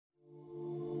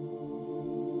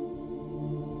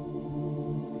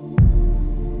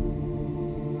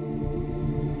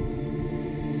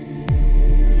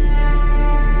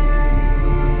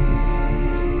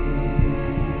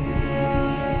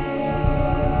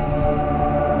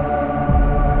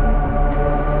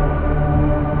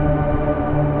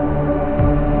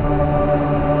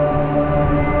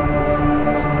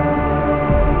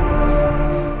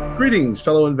Greetings,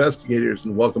 fellow investigators,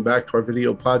 and welcome back to our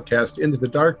video podcast, Into the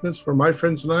Darkness, where my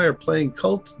friends and I are playing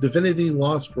KULT Divinity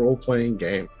Lost role-playing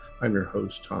game. I'm your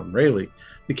host, Tom Rayleigh.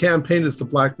 The campaign is the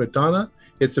Black Madonna.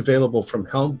 It's available from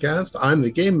Helmcast. I'm the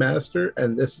Game Master,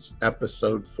 and this is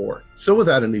episode 4. So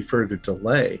without any further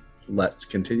delay, let's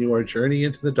continue our journey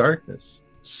into the darkness.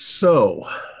 So,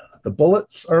 the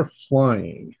bullets are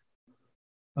flying.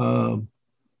 I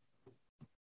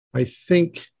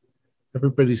think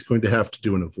everybody's going to have to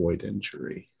do an avoid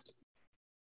injury.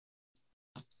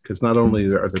 Because not only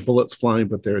are there bullets flying,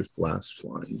 but there is glass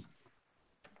flying.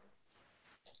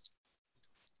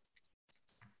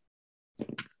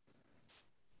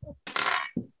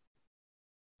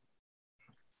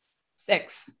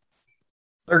 Six.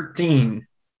 13.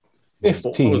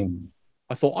 15.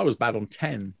 I thought I was bad on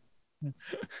 10.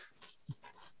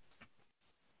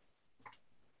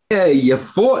 Yeah, you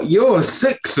thought your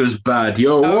 6 was bad.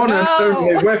 Your one and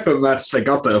only weapon master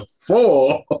got a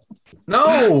 4.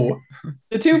 No!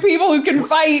 The two people who can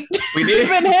fight. We need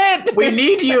been hit. We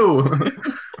need you.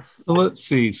 So let's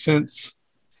see, since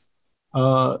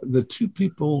the two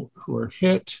people who are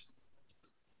hit,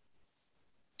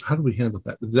 how do we handle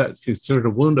that? Is that considered a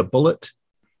wound, a bullet?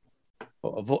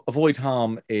 Well, avoid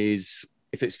harm is,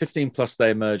 if it's 15 plus, they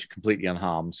emerge completely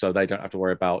unharmed, so they don't have to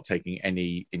worry about taking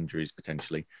any injuries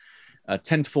potentially.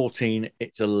 10 to 14,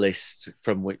 it's a list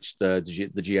from which the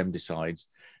GM decides.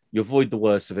 You avoid the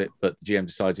worst of it, but the GM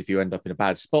decides if you end up in a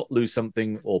bad spot, lose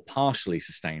something, or partially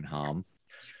sustain harm.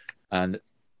 And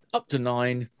up to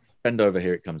 9, bend over,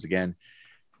 here it comes again.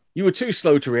 You were too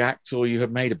slow to react, or you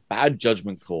have made a bad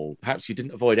judgment call. Perhaps you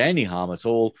didn't avoid any harm at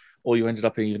all, or you ended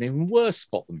up in an even worse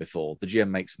spot than before. The GM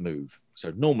makes a move.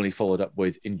 So normally followed up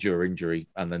with endure injury,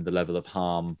 and then the level of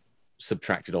harm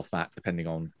subtracted off that, depending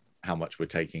on how much we're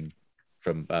taking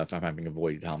from having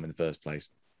avoided harm in the first place.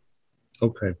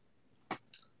 Okay.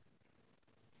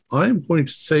 I'm going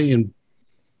to say in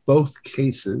both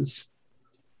cases,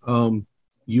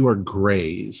 you are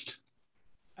grazed.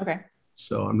 Okay.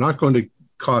 So I'm not going to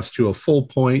cost you a full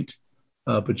point,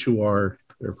 but you are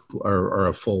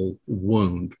a full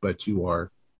wound, but you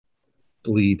are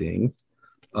bleeding.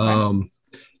 And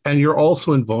you're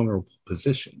also in vulnerable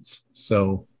positions.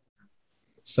 So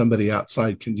somebody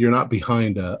outside you're not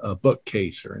behind a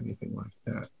bookcase or anything like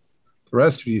that. The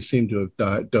rest of you seem to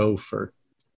have dove for,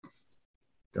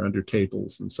 they're under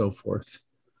tables and so forth.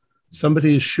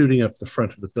 Somebody is shooting up the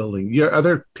front of the building. Your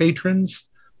other patrons,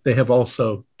 they have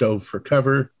also dove for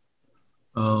cover.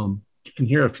 You can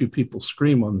hear a few people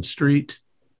scream on the street.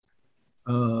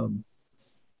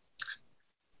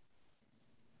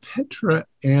 Petra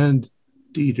and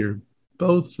Dieter,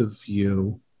 both of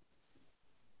you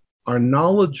are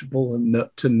knowledgeable enough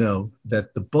to know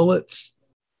that the bullets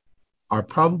are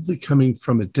probably coming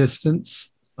from a distance.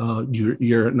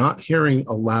 You're not hearing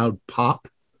a loud pop,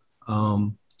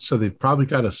 so they've probably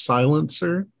got a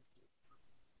silencer.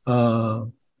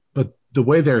 But the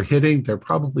way they're hitting, they're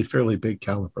probably fairly big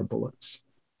caliber bullets.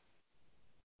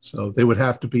 So they would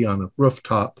have to be on a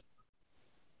rooftop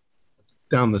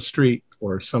down the street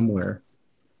or somewhere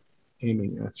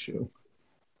aiming at you.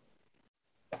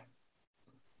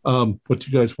 What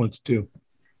do you guys want to do?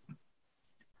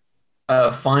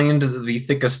 Find the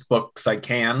thickest books I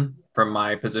can from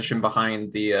my position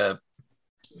behind the,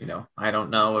 I don't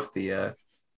know if the,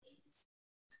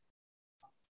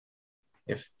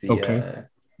 okay.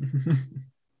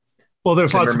 Well,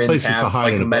 there's lots of places to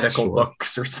hide in a medical bookstore.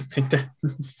 books or something.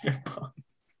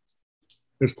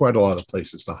 There's quite a lot of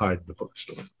places to hide in the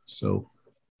bookstore. So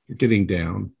you're getting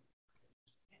down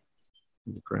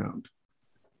on the ground.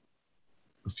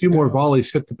 A few more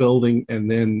volleys hit the building, and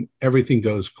then everything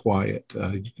goes quiet.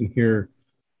 You can hear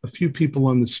a few people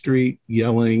on the street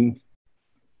yelling.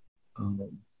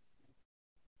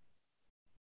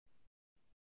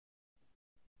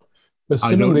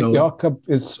 Assuming that Jakob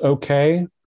is okay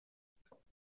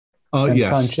and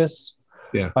yes. conscious,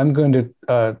 Yeah. I'm going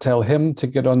to tell him to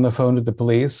get on the phone to the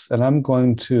police, and I'm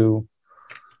going to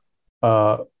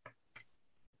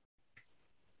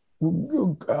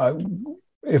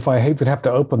if I even have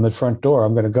to open the front door,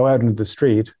 I'm going to go out into the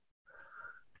street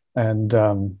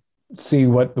and see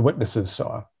what the witnesses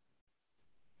saw.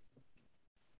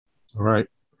 All right.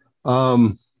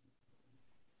 Can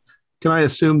I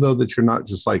assume though that you're not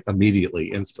just like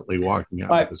instantly walking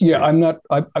out of the street? Yeah, I'm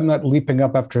not leaping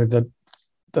up after the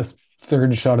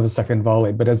third shot of the second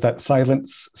volley, but as that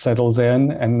silence settles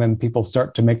in and then people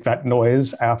start to make that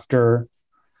noise after.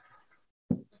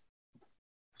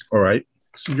 All right.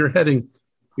 So you're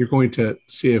going to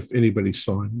see if anybody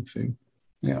saw anything.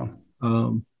 Yeah.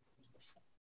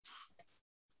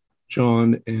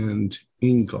 John and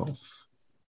Ingolf.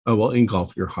 Oh, well,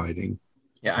 Ingolf, you're hiding.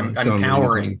 Yeah, I'm John,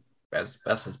 cowering as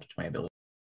best as my ability.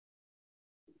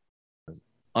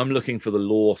 I'm looking for the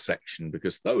law section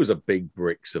because those are big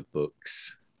bricks of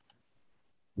books.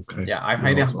 Okay. Yeah, I'm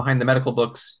hiding behind the medical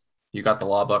books. You got the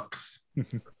law books.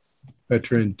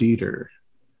 Veteran Dieter.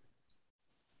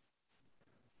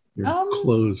 Your Um,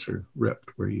 clothes are ripped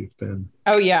where you've been.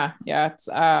 Oh yeah. It's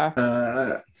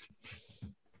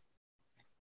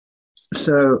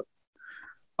So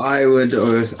I would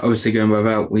obviously going by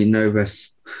that. We know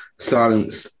there's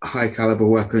silenced high caliber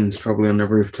weapons probably on the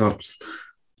rooftops.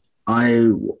 I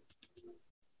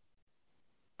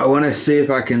want to see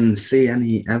if I can see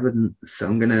any evidence.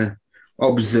 I'm going to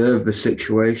observe the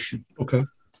situation. Okay.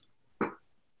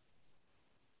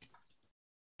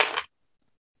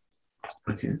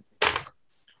 Okay.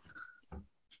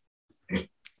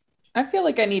 I feel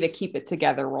like I need to keep it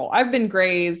together roll. I've been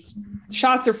grazed.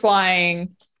 Shots are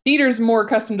flying. Dieter's more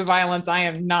accustomed to violence. I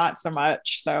am not so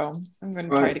much. So I'm going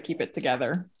to try to keep it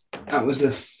together. That was a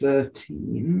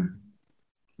 13.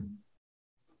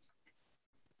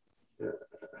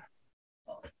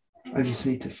 I just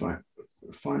need to find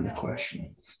the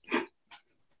questions.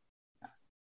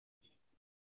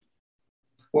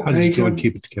 What How did page you on?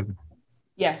 keep it together?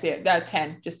 Yes, yeah,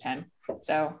 10, just 10.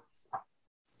 So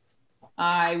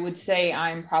I would say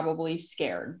I'm probably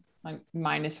scared, like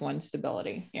 -1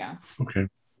 stability. Yeah. Okay.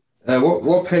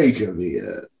 What page are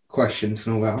the questions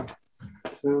and all that?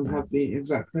 Don't have the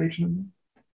exact page number.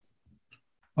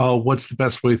 What's the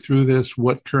best way through this?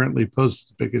 What currently poses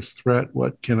the biggest threat?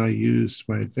 What can I use to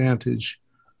my advantage?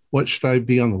 What should I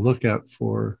be on the lookout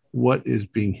for? What is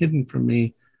being hidden from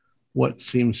me? What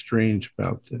seems strange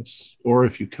about this? Or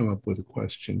if you come up with a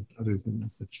question other than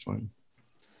that, that's fine.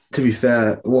 To be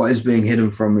fair, what is being hidden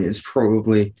from me is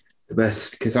probably the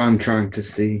best because I'm trying to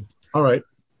see. All right.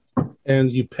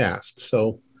 And you passed.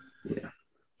 So Yeah.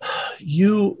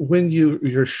 when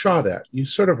you're shot at, you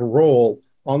sort of roll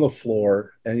on the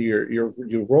floor and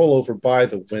you roll over by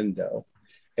the window.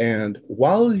 And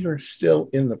while you're still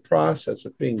in the process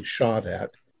of being shot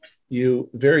at, you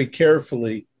very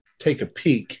carefully take a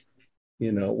peek,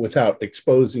 without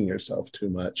exposing yourself too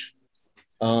much.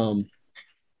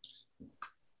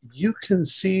 You can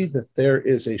see that there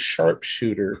is a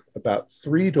sharpshooter about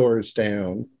 3 doors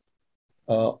down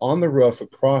on the roof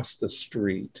across the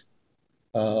street.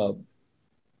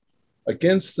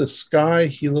 Against the sky,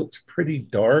 he looks pretty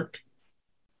dark,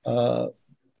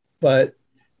 but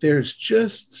there's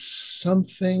just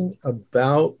something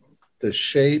about the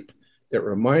shape that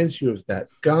reminds you of that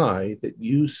guy that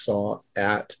you saw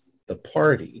at the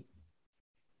party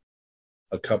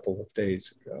a couple of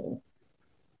days ago.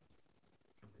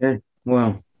 Okay.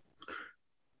 Well,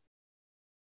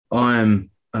 I'm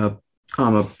a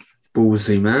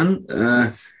ballsy man.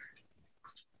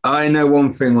 I know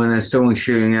one thing: when there's someone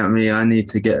shooting at me, I need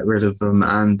to get rid of them,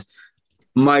 and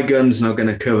my gun's not going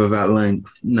to cover that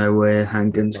length. No way,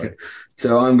 handguns. Right.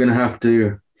 So I'm going to have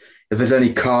to, if there's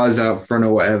any cars out front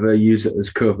or whatever, use it as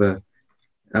cover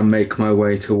and make my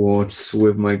way towards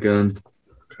with my gun.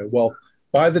 Okay. Well,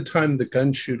 by the time the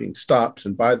gun shooting stops,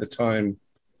 and by the time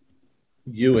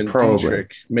you and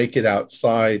Dietrich make it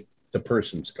outside, the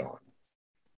person's gone.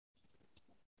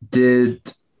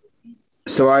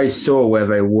 So I saw where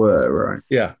they were, right?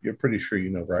 Yeah, you're pretty sure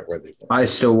you know right where they were. I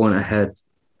still want to head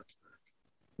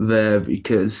there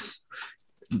because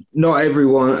not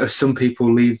everyone, some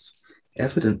people leave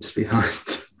evidence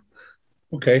behind.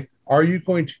 Okay. Are you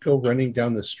going to go running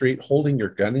down the street holding your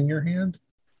gun in your hand?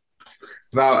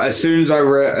 Well, as soon as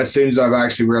I've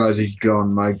actually realized he's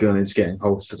gone, my gun is getting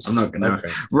holstered. I'm not going to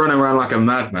run around like a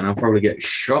madman. I'll probably get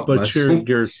shot. But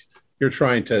you're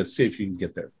trying to see if you can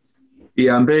get there.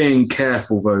 Yeah, I'm being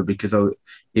careful though because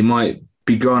he might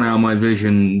be gone out of my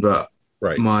vision, but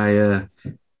my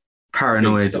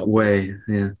paranoid way.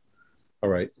 Yeah. All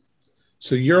right.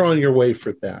 So you're on your way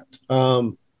for that.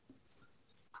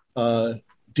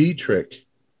 Dietrich,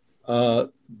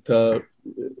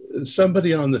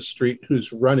 somebody on the street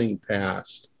who's running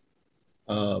past,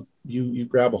 you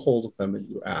grab a hold of them and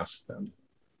you ask them.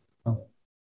 Oh.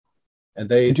 And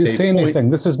did you say anything?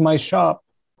 This is my shop.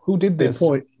 Who did this?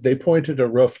 They pointed a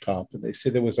rooftop and they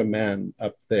say there was a man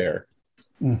up there.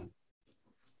 Mm.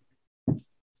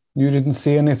 You didn't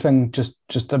see anything,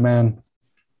 just a man.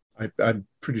 I'm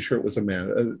pretty sure it was a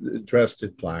man dressed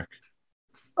in black.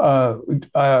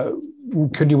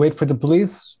 Could you wait for the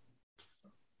police?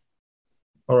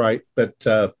 All right, but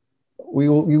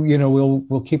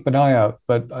we'll keep an eye out.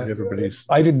 But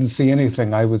I didn't see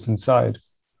anything. I was inside.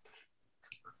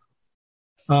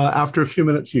 After a few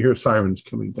minutes, you hear sirens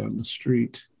coming down the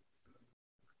street.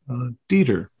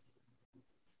 Dieter.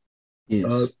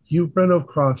 Yes. You run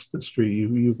across the street.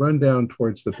 You run down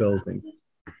towards the building.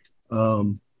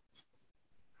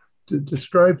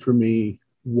 Describe for me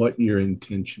what your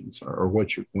intentions are or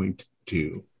what you're going to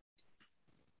do.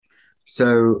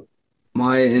 So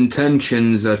my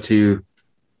intentions are to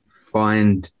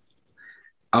find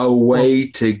a way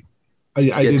to.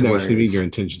 I didn't actually mean your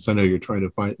intentions. I know you're trying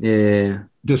to find. Yeah.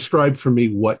 Describe for me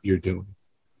what you're doing.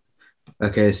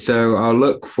 Okay, so I'll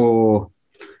look for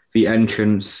the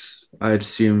entrance, I'd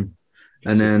assume,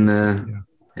 and then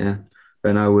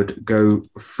then I would go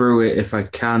through it if I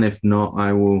can. If not,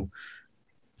 I will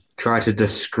try to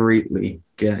discreetly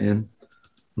get in.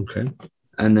 Okay.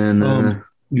 And then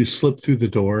you slip through the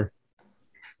door.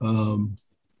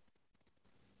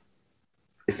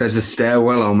 If there's a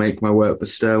stairwell, I'll make my way up the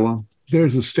stairwell.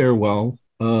 There's a stairwell.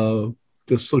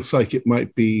 This looks like it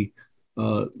might be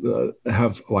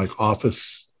have like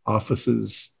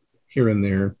offices here and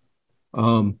there.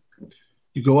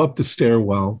 You go up the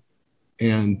stairwell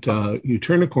and you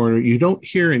turn a corner. You don't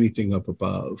hear anything up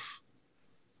above.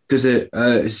 Does it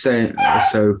say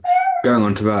so? Going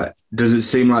on to that, does it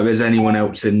seem like there's anyone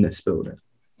else in this building?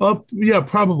 Yeah,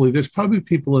 probably. There's probably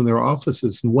people in their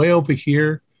offices, and way over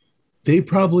here, they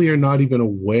probably are not even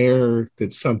aware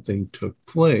that something took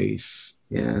place.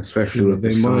 Yeah, especially with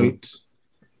they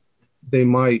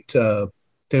might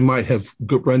have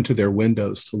run to their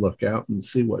windows to look out and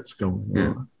see what's going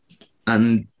on.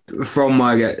 And from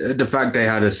the fact they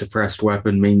had a suppressed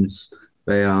weapon means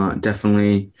they are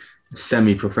definitely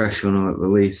semi-professional at the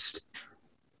least,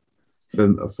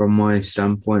 from my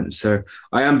standpoint. So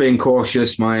I am being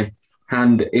cautious. My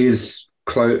hand is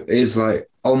like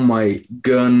on my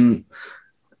gun,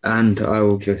 and I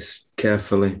will just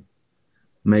carefully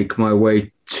make my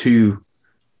way to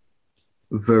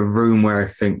the room where I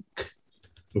think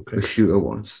the shooter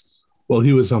was. Well,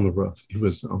 he was on the roof. He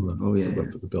was on the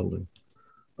roof of the building.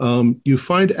 You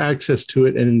find access to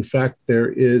it, and in fact,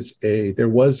 there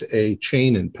was a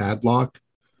chain and padlock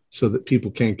so that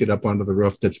people can't get up onto the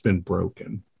roof that's been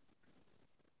broken.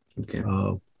 Okay.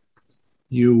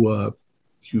 You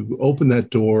open that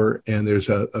door, and there's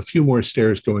a few more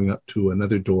stairs going up to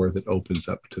another door that opens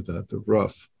up to the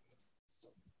roof.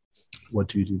 What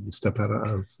do? You step out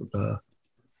of the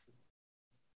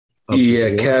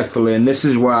carefully. And this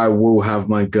is where I will have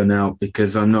my gun out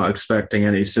because I'm not expecting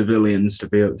any civilians to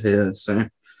be up here. So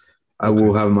I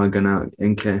will have my gun out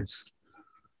in case.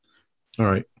 All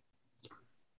right.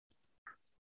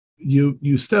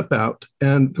 You step out,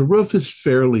 and the roof is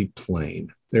fairly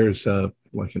plain. There's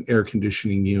like an air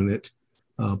conditioning unit,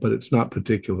 but it's not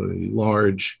particularly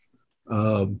large.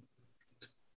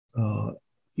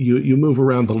 You move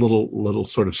around the little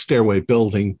sort of stairway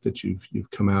building that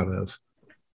you've come out of,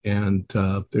 and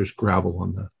there's gravel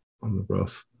on the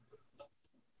roof.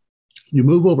 You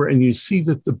move over, and you see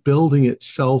that the building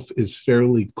itself is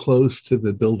fairly close to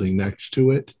the building next to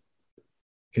it,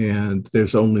 and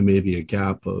there's only maybe a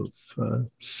gap of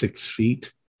 6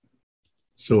 feet.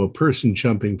 So a person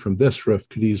jumping from this roof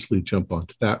could easily jump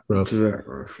onto that roof. To that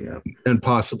roof, yeah. And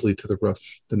possibly to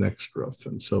the next roof,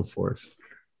 and so forth.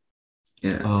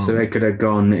 Yeah, so they could have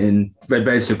gone in, they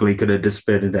basically could have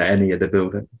disappeared into any of the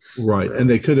buildings. Right, and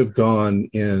they could have gone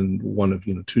in one of,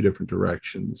 two different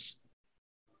directions.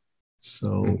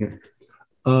 So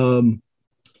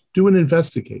do an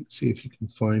investigate, see if you can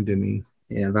find any.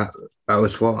 Yeah, that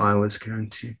was what I was going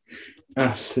to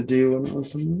ask to do when I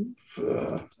was on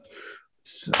the move.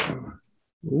 So,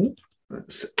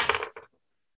 let's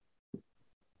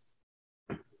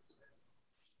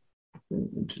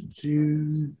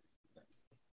do.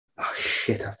 Oh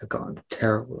shit! I forgot. I'm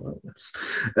terrible at this.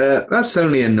 That's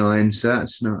only a 9, so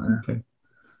that's not okay.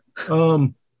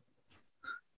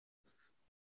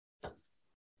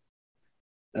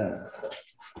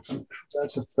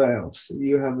 That's a fail. So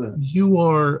you have a. You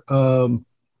are.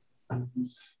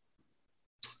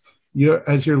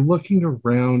 As you're looking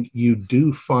around, you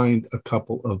do find a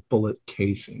couple of bullet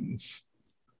casings,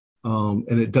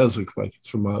 and it does look like it's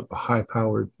from a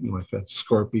high-powered, like a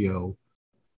Scorpio.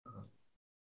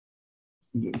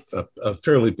 A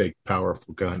fairly big,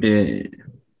 powerful gun. Yeah.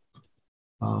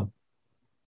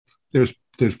 There's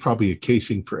probably a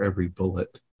casing for every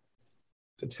bullet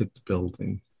that hit the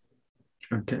building.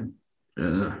 Okay.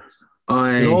 And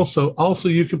also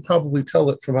you could probably tell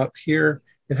it from up here.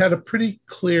 It had a pretty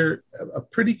clear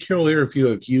view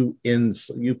of you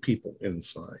people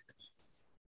inside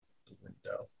the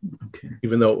window. Okay.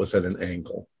 Even though it was at an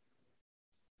angle.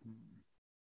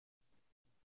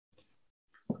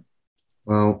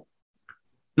 Well,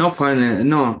 not finding it,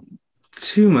 not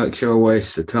too much of a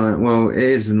waste of time. Well, it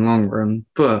is in the long run,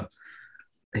 but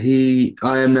I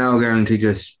am now going to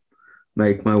just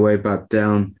make my way back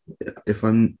down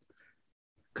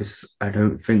because I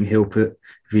don't think he'll put,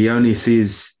 if he only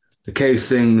sees the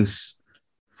casings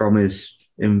from his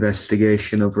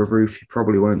investigation of the roof, he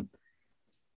probably won't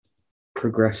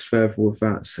progress further with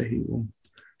that. So he will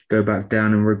go back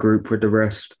down and regroup with the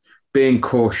rest, being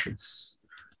cautious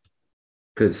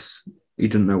because you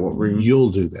don't know what room. You'll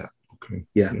do that. Okay.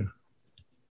 Yeah.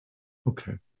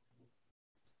 Okay.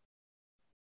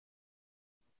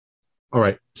 All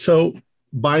right. So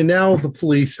by now the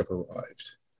police have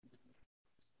arrived.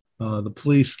 The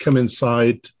police come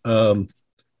inside. Who's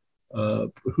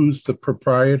the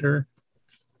proprietor?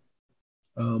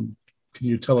 Can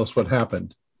you tell us what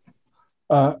happened?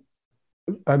 I'm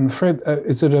afraid,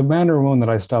 is it a man or a woman that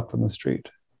I stopped on the street?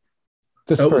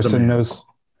 This person knows.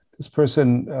 This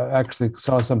person actually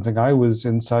saw something. I was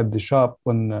inside the shop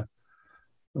when the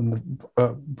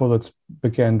bullets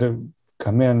began to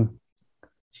come in.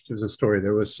 Gives a story.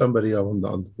 There was somebody on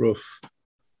the roof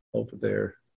over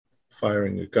there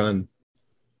firing a gun.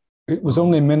 It was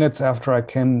only minutes after I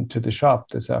came to the shop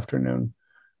this afternoon,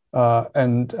 we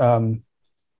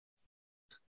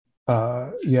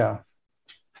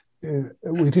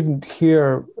didn't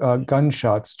hear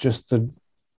gunshots, just the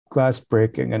glass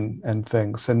breaking and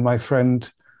things. And my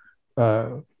friend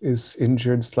is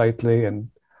injured slightly,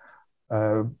 and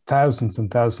thousands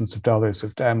and thousands of dollars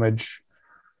of damage.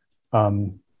 I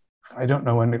don't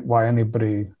know why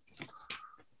anybody.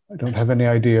 I don't have any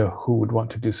idea who would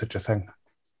want to do such a thing.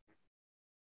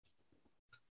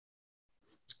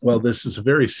 Well, this is a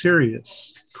very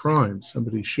serious crime.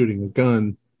 Somebody shooting a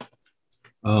gun.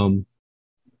 Do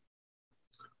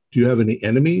you have any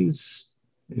enemies?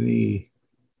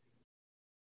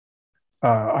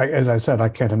 As I said, I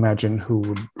can't imagine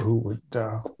who would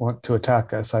want to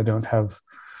attack us. I don't have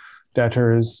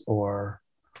debtors or.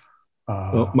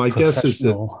 Well, my guess is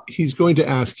that he's going to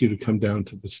ask you to come down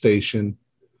to the station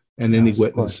and any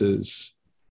witnesses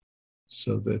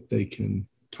so that they can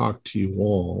talk to you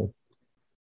all.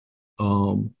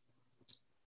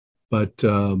 But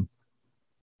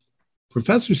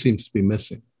Professor seems to be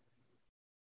missing.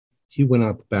 He went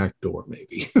out the back door,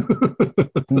 maybe.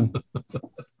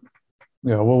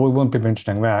 Yeah, well, we won't be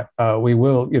mentioning that. We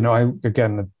will,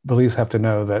 again, the police have to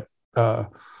know that a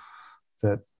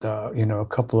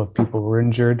couple of people were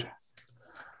injured.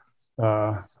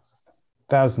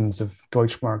 Thousands of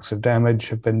Deutschmarks of damage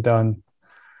have been done.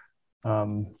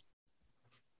 And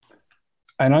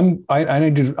I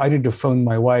need to phone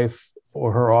my wife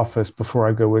or her office before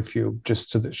I go with you,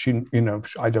 just so that she,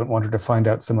 I don't want her to find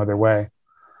out some other way. Of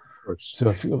course. So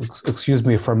if you'll excuse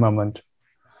me for a moment.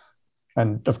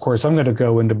 And of course, I'm going to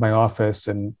go into my office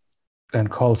and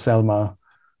call Selma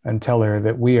and tell her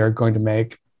that we are going to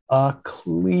make a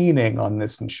cleaning on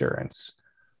this insurance.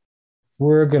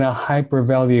 We're going to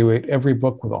hypervaluate every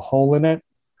book with a hole in it.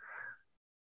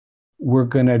 We're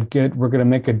going to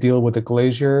make a deal with a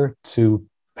glazier to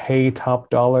pay top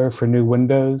dollar for new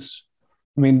windows.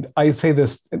 I mean, I say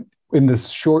this in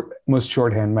this most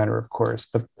shorthand manner, of course,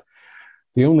 but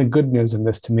the only good news in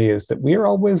this to me is that we are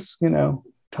always,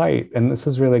 tight, and this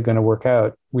is really going to work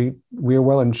out. We are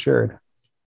well insured.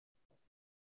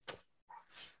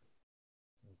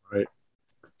 Right.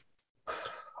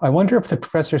 I wonder if the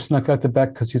professor snuck out the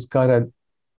back because he's got a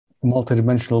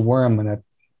multidimensional worm and a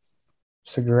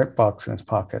cigarette box in his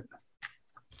pocket.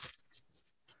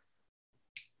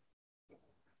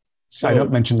 So, I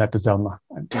don't mention that to Zelma.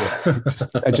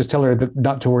 I just tell her that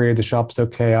not to worry, the shop's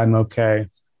okay, I'm okay.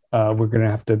 We're going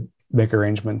to have to make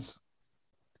arrangements.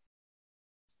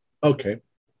 Okay.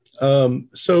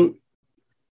 So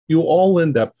you all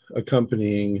end up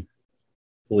accompanying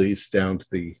police down to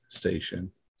the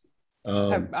station.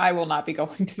 I will not be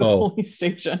going to the police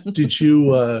station. Did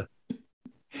you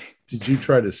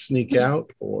try to sneak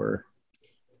out or?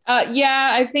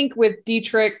 Yeah, I think with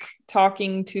Dietrich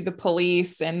talking to the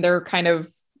police and they're kind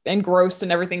of engrossed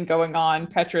in everything going on,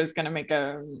 Petra is going to make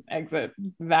an exit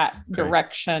that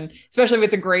direction, especially if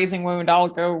it's a grazing wound. I'll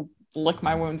go lick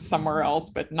my wounds somewhere else,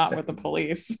 but not with the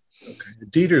police. Okay.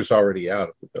 Dieter's already out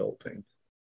of the building.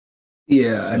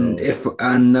 Yeah, so.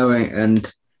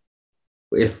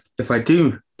 If I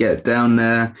do get down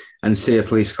there and see a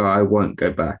police car, I won't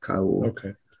go back. I will.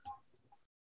 Okay.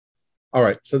 All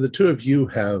right. So the two of you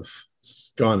have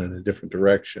gone in a different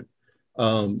direction.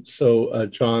 So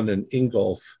John and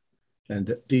Ingolf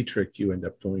and Dietrich, you end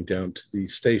up going down to the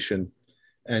station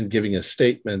and giving a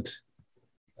statement.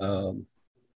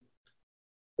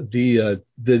 The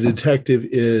detective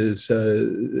is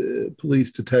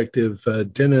police detective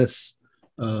Dennis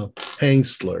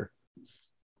Hengsler,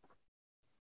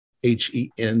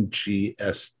 Henggstler,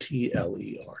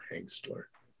 Hengsler.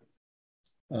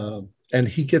 And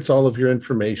he gets all of your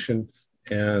information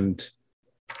and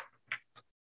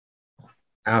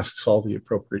asks all the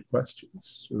appropriate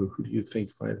questions. So who do you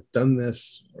think might have done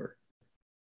this? Or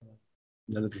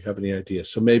none of you have any idea.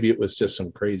 So maybe it was just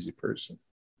some crazy person.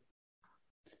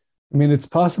 I mean, it's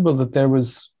possible that there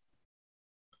was.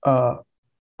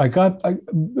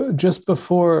 Just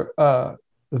before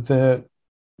the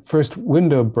first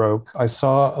window broke, I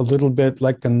saw a little bit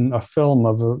like in a film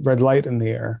of a red light in the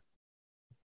air.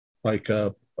 Like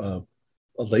a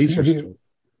laser scope.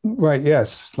 Right,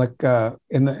 yes, like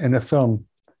in a film.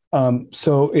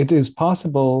 So it is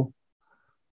possible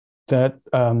that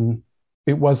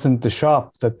it wasn't the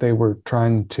shop that they were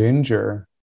trying to injure,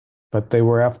 but they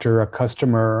were after a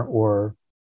customer or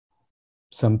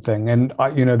something. And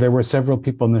there were several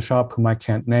people in the shop whom I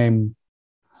can't name.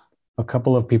 A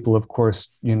couple of people, of course,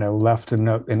 left in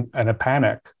a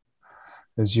panic,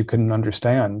 as you can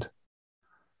understand.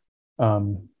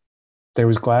 There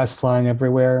was glass flying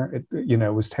everywhere.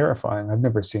 It was terrifying. I've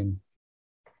never seen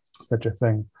such a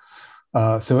thing.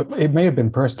 So it may have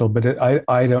been personal, but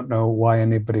I don't know why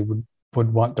anybody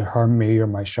would want to harm me or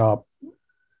my shop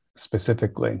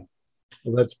specifically.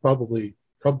 Well, that's probably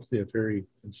a very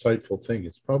insightful thing.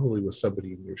 It's probably with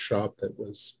somebody in your shop that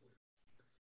was.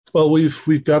 Well,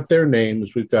 we've got their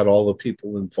names. We've got all the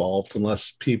people involved,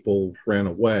 unless people ran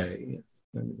away.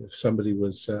 And if somebody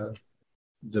was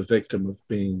the victim of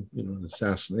being, an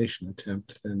assassination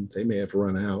attempt, then they may have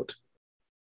run out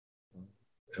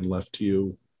and left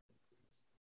you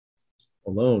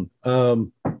alone.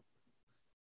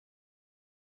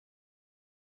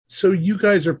 So you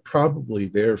guys are probably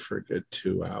there for a good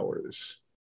 2 hours.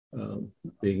 And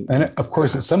of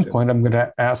course, at some point, I'm going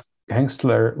to ask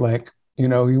Hengstler,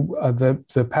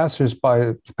 the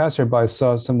passerby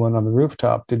saw someone on the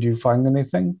rooftop. Did you find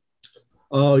anything?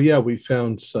 Oh yeah, we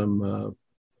found some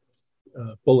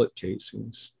bullet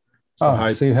casings. So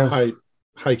so you have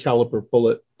high caliber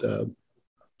bullet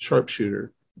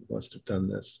sharpshooter must have done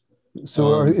this.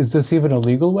 So is this even a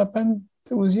legal weapon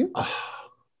that was used?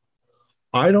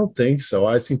 I don't think so.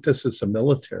 I think this is a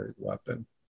military weapon.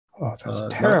 Oh, that's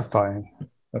terrifying.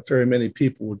 Not very many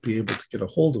people would be able to get a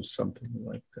hold of something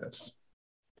like this.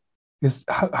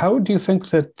 How do you think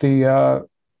that the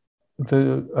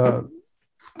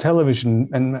television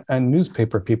and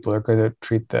newspaper people are going to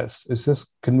treat this?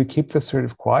 Can we keep this sort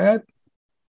of quiet?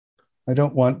 I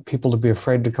don't want people to be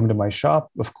afraid to come to my shop,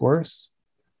 of course.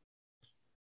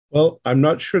 Well, I'm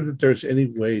not sure that there's any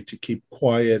way to keep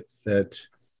quiet that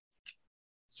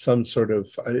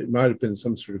it might have been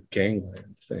some sort of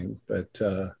gangland thing, but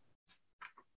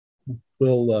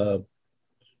we'll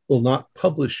not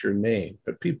publish your name,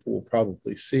 but people will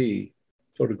probably see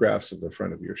photographs of the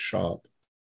front of your shop.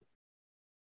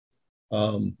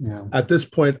 At this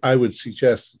point, I would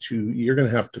suggest that you're going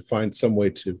to have to find some way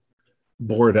to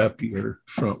board up your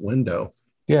front window.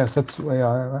 Yes, that's the way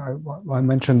I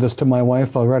mentioned this to my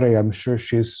wife already. I'm sure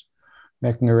she's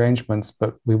making arrangements,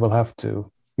 but we will have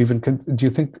to. Do you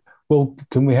think? Well,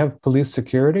 can we have police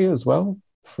security as well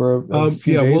for a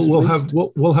few days?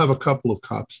 We'll have a couple of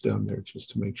cops down there just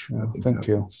to make sure. Thank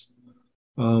you.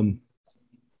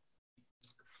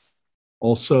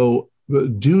 Also,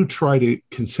 do try to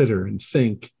consider and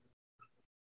think.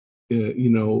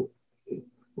 You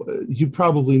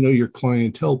probably know your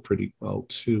clientele pretty well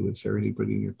too. Is there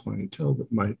anybody in your clientele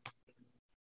that might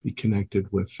be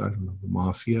connected with, I don't know, the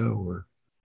mafia or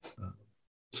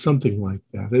something like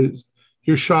that?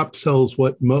 Your shop sells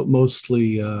what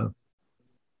mostly?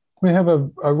 We have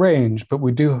a range, but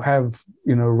we do have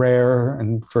rare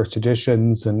and first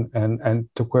editions and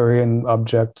antiquarian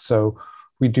objects. So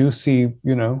we do see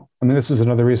this is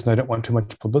another reason I don't want too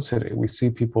much publicity. We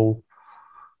see people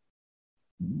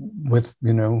with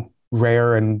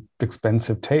rare and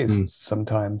expensive tastes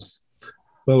sometimes.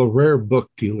 Well, a rare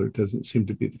book dealer doesn't seem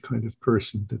to be the kind of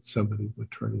person that somebody would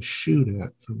try to shoot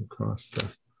at from across the.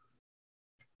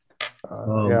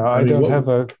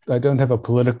 I don't have a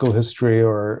political history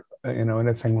or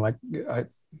anything like.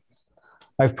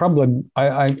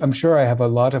 I'm sure I have a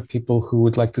lot of people who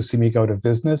would like to see me go out of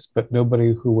business, but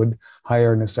nobody who would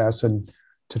hire an assassin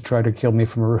to try to kill me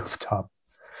from a rooftop.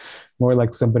 More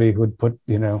like somebody who would put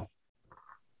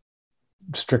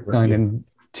strychnine in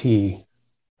tea.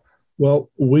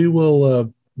 Well, we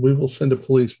will send a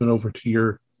policeman over to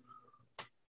your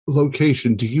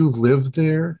location. Do you live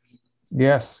there?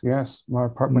 Yes. My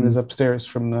apartment is upstairs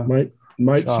from the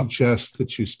might shop. suggest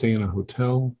that you stay in a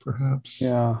hotel, perhaps.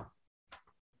 Yeah.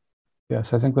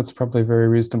 Yes, I think that's probably very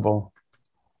reasonable.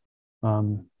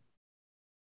 In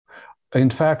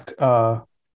fact,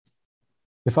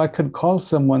 if I could call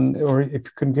someone, or if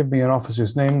you can give me an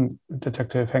officer's name,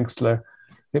 Detective Hengstler,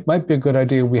 it might be a good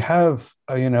idea. We have,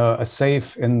 a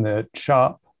safe in the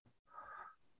shop,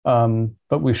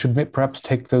 but we should perhaps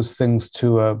take those things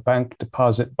to a bank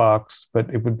deposit box.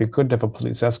 But it would be good to have a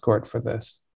police escort for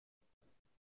this.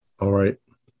 All right.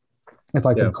 If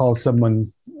I Yeah. could call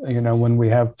someone, when we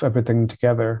have everything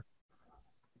together.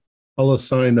 I'll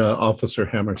assign Officer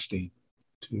Hammerstein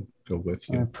to go with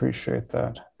I you. appreciate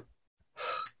that.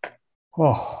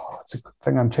 Oh, it's a good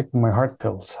thing I'm taking my heart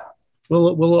pills.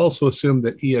 We'll also assume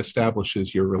that he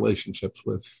establishes your relationships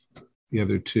with the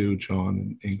other two, John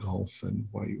and Ingolf, and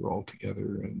why you were all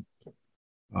together, and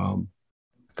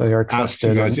They are ask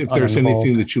you trusted guys and if there's uninvolved.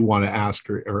 anything that you want to ask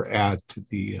or add to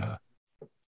the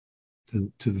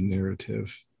to the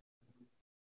narrative.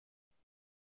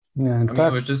 Yeah, I mean,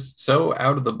 it was just so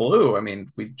out of the blue. I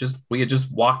mean, we had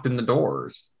just walked in the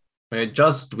doors. We had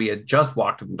just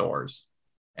walked in the doors,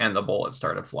 and the bullets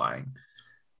started flying.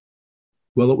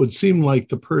 Well, it would seem like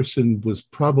the person was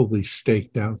probably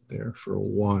staked out there for a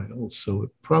while, so it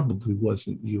probably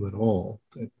wasn't you at all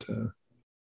that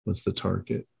was the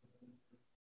target.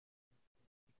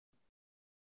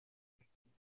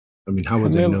 I mean, how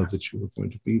would they know that you were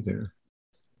going to be there?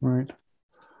 Right.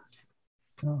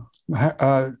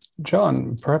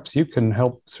 John, perhaps you can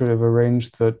help sort of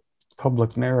arrange the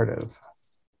public narrative.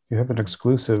 You have an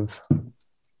exclusive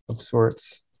of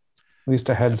sorts, at least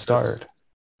a head start.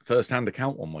 First-hand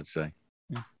account, one would say.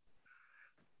 Yeah.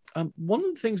 One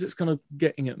of the things that's kind of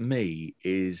getting at me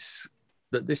is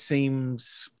that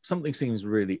something seems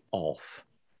really off.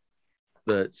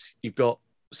 That you've got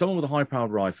someone with a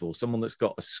high-powered rifle, someone that's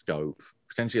got a scope,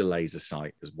 potentially a laser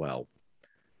sight as well,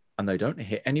 and they don't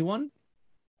hit anyone.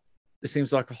 It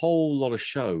seems like a whole lot of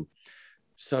show.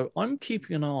 So I'm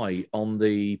keeping an eye on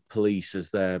the police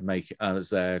as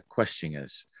they're questioning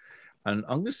us. And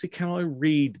I'm going to see, can I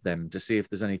read them to see if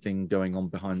there's anything going on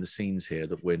behind the scenes here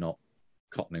that we're not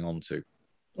cottoning on to?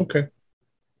 Okay.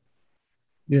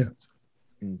 Yeah.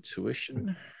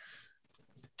 Intuition.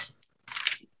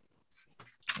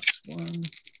 +1.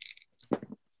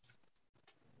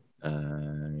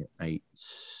 8,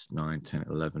 9, 10,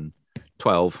 11,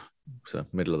 12. So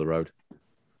middle of the road.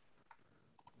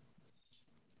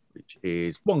 Which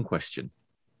is one question.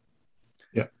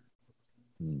 Yeah.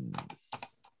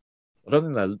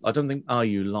 I don't think are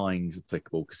you lying is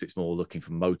applicable because it's more looking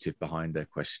for motive behind their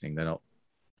questioning. They're not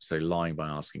lying by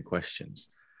asking questions.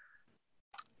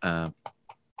 I'm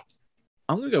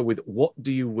going to go with what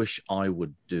do you wish I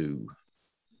would do?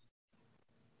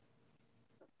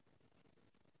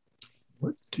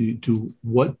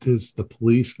 What does the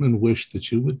policeman wish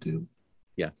that you would do?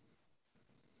 Yeah.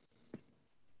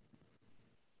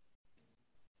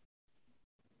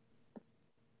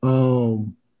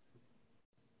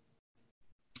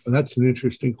 That's an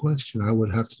interesting question. I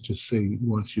would have to just say he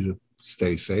wants you to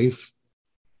stay safe.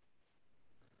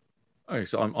 Okay,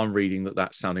 so I'm reading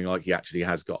that's sounding like he actually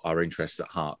has got our interests at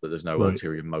heart, that there's no Right.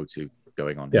 ulterior motive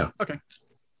going on here. Yeah.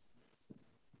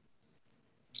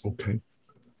 Okay.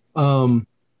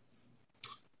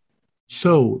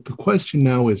 So the question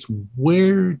now is,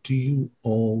 where do you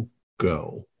all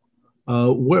go?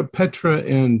 Where Petra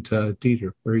and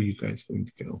Dieter, where are you guys going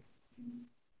to go?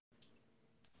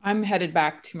 I'm headed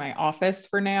back to my office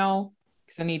for now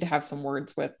because I need to have some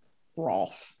words with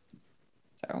Rolf.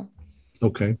 So.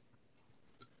 Okay.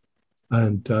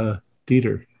 And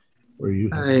Dieter, where are you?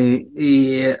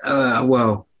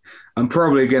 Well, I'm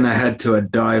probably going to head to a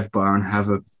dive bar and have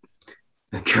a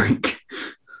drink.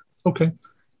 Okay.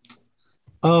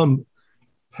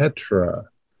 Petra,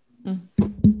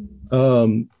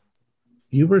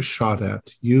 you were shot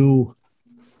at. You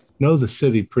know the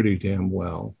city pretty damn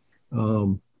well.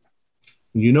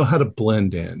 You know how to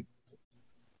blend in.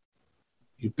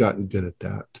 You've gotten good at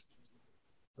that.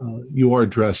 You are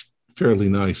dressed fairly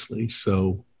nicely,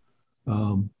 so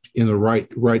in the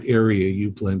right area,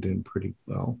 you blend in pretty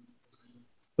well.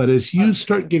 But as you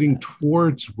start getting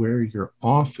towards where your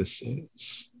office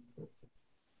is,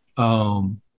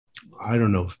 I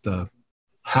don't know if the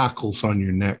hackles on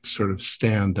your neck sort of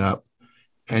stand up,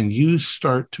 and you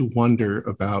start to wonder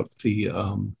about the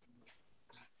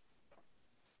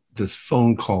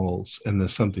phone calls and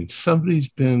somebody's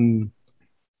been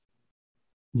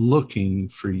looking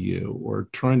for you or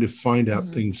trying to find out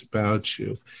things about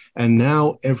you. And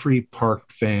now every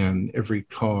parked van, every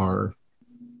car,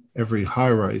 every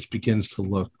high-rise begins to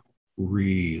look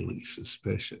really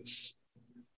suspicious.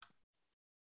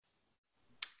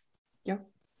 Yep.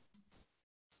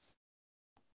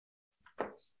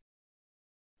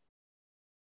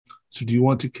 So do you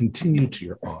want to continue to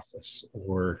your office,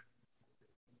 or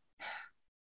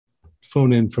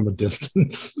phone in from a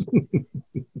distance.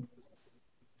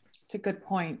 It's a good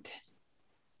point.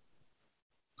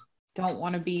 Don't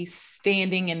want to be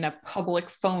standing in a public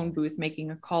phone booth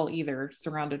making a call either,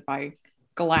 surrounded by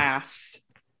glass.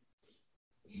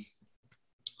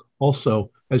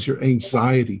 Also, as your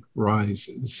anxiety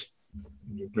rises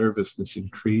and your nervousness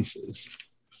increases, you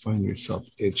find yourself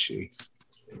itchy.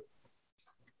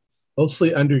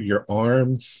 Mostly under your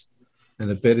arms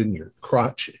and a bit in your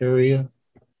crotch area.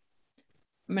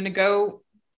 I'm going to go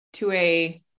to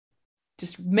a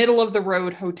just middle of the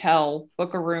road hotel,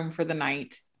 book a room for the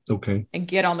night. Okay. And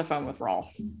get on the phone with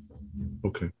Rolf.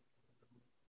 Okay.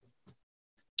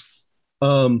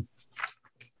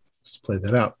 Let's play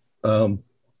that out.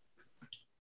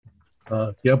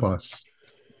 Yeah, boss.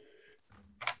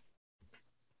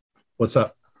 What's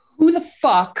up? Who the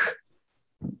fuck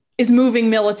is moving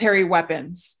military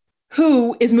weapons?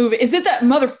 Who is moving? Is it that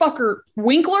motherfucker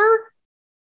Winkler?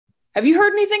 Have you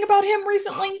heard anything about him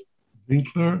recently?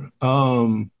 Winkler?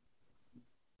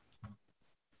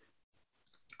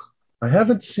 I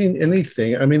haven't seen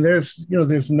anything. I mean, there's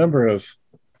a number of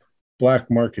black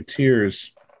marketeers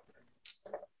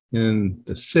in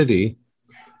the city,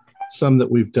 some that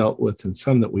we've dealt with and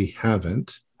some that we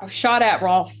haven't. I was shot at,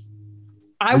 Rolf.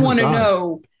 I want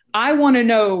to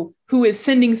know who is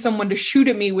sending someone to shoot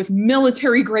at me with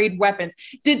military grade weapons.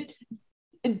 Did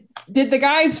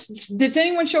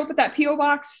anyone show up at that P.O.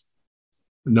 box?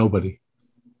 Nobody.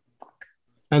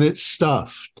 And it's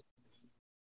stuffed.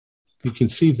 You can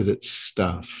see that it's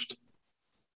stuffed.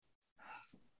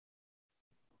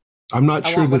 I'm not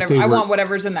sure that I want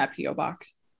whatever's in that P.O.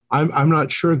 box. I'm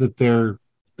not sure that they're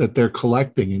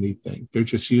collecting anything. They're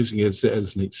just using it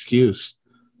as an excuse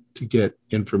to get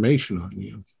information on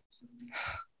you.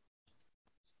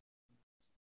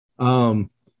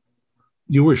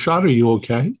 You were shot. Are you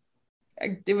okay?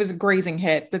 It was a grazing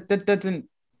hit. That doesn't.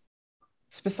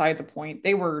 It's beside the point.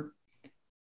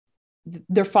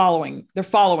 They're following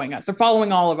us. They're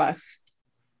following all of us.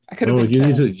 I could have been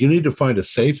killed. You need to find a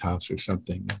safe house or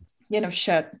something.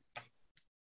 Shit.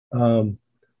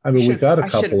 I mean, we got a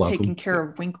couple of them. I should have taken care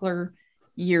of Winkler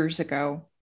years ago.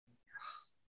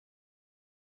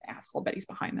 Asshole, bet he's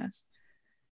behind this.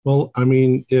 Well, I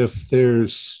mean, there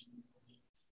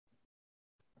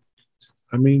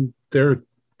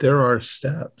are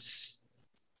steps.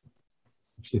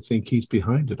 If you think he's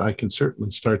behind it, I can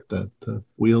certainly start the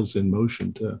wheels in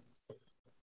motion to.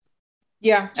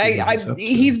 Yeah,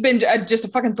 he's been just a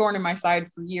fucking thorn in my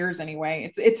side for years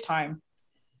anyway. It's time.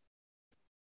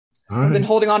 I've been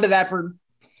holding on to that for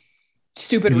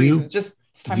stupid reasons. Just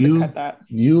it's time to cut that.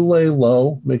 You lay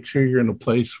low. Make sure you're in a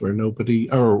place where nobody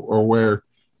or where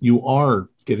you are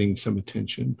getting some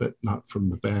attention, but not from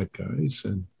the bad guys.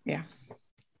 And yeah,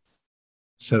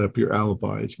 set up your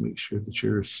alibis. Make sure that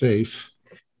you're safe.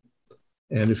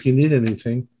 And if you need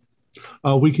anything,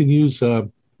 we can use.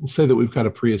 We'll say that we've got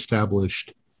a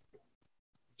pre-established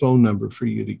phone number for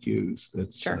you to use.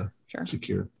 That's sure.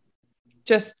 Secure.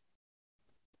 Just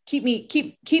keep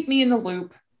me in the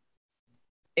loop.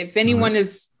 If anyone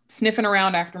is sniffing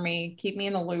around after me, keep me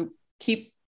in the loop.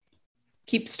 Keep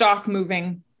stock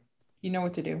moving. You know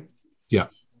what to do. Yeah.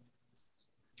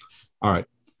 All right.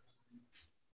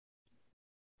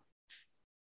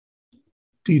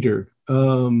 Dieter,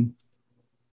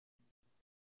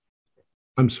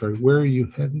 I'm sorry, where are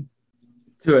you headed?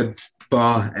 To a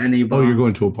bar, any bar. Oh, you're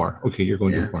going to a bar. Okay, you're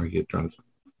going to a bar to get drunk.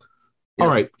 Yeah.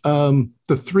 All right.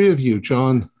 The three of you,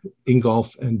 John,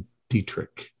 Ingolf, and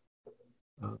Dietrich.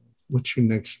 What's your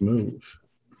next move?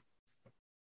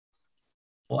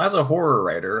 Well, as a horror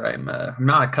writer, I'm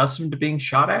not accustomed to being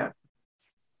shot at.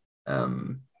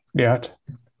 Yet.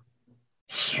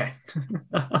 Yeah.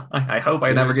 I hope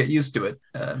I never get used to it.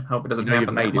 Hope it doesn't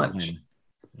happen that much.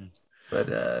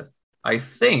 But I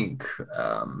think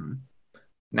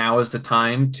now is the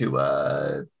time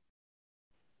to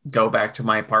go back to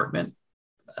my apartment,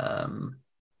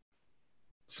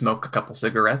 smoke a couple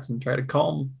cigarettes, and try to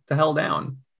calm the hell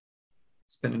down.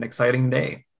 It's been an exciting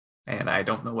day, and I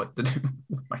don't know what to do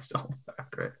with myself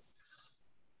after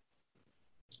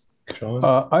it. John?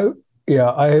 I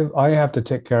have to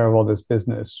take care of all this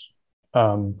business.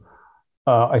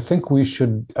 I think we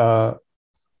should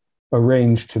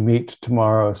arrange to meet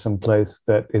tomorrow someplace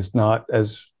that is not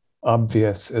as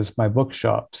obvious as my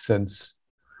bookshop, since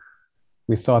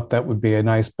we thought that would be a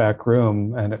nice back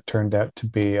room and it turned out to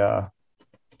be a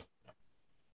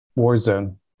war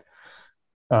zone.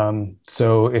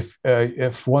 So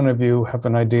if one of you have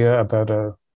an idea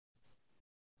about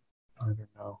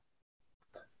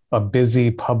a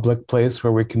busy public place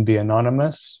where we can be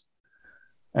anonymous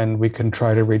and we can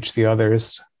try to reach the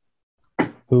others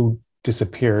who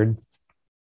disappeared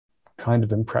kind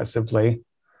of impressively.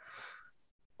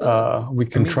 We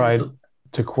can try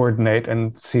to coordinate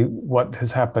and see what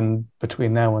has happened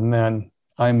between now and then.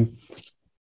 I'm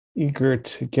eager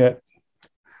to get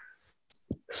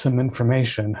some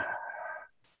information.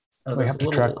 We have to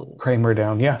track Kramer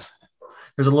down. Yes.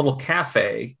 There's a little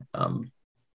cafe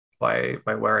by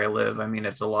where I live. I mean,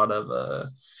 it's a lot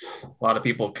of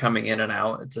people coming in and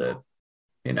out. It's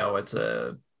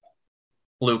a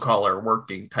blue collar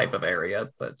working type of area,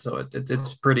 but so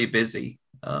it's pretty busy.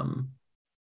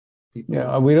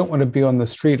 Yeah, we don't want to be on the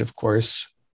street, of course.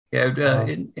 Yeah,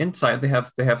 inside they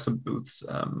have some booths.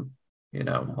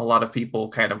 A lot of people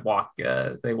kind of walk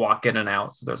in and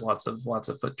out, so there's lots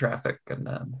of foot traffic,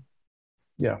 and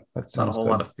yeah, that's not a whole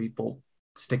lot of people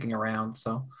sticking around.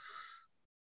 So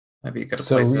maybe you could.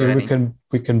 So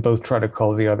we can both try to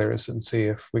call the others and see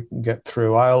if we can get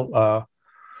through. I'll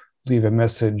leave a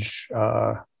message.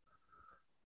 Ingolf,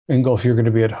 you're going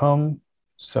to be at home,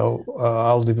 so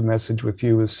I'll leave a message with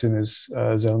you as soon as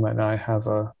Zelma and I have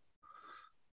a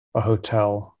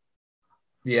hotel.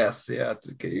 Yes, yeah.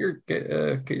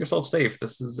 Get yourself safe.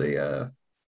 This is a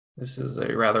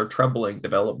rather troubling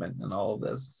development in all of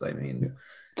this. I mean,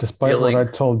 despite what I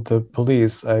told the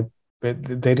police, they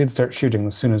did start shooting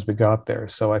as soon as we got there.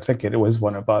 So I think it was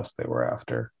one of us they were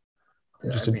after. I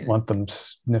just didn't want them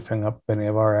sniffing up any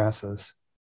of our asses.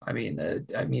 I mean,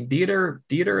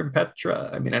 Dieter and Petra.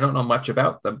 I mean, I don't know much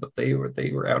about them, but they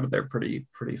were out of there pretty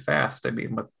fast. I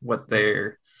mean, what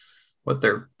their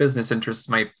business interests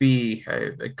might be,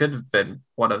 it could have been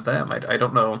one of them. I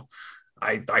don't know.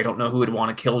 I don't know who would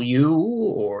want to kill you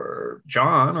or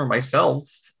John or myself.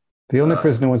 The only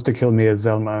person who wants to kill me is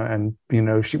Zelma, and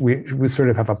we sort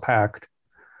of have a pact.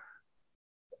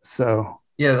 So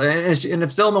yeah, and if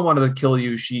Zelma wanted to kill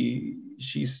you, she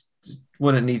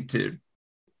wouldn't need to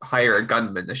hire a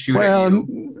gunman to shoot at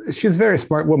you. She's a very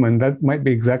smart woman. That might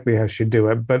be exactly how she'd do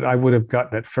it, but I would have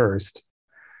gotten it first.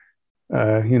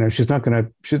 She's not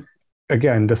going to,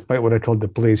 again, despite what I told the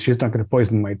police, she's not going to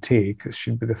poison my tea because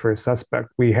she'd be the first suspect.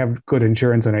 We have good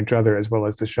insurance on each other as well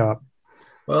as the shop.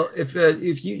 Well, if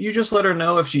you just let her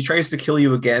know if she tries to kill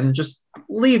you again, just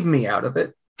leave me out of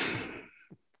it.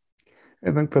 I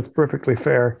think that's perfectly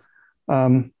fair.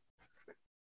 God,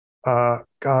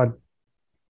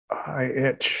 I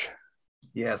itch.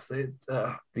 Yes, it's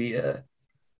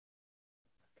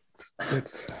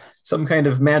some kind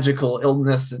of magical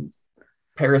illness, and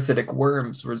parasitic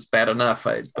worms was bad enough.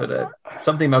 But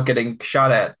something about getting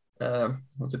shot at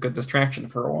was a good distraction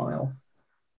for a while.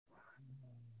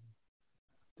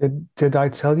 Did I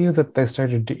tell you that they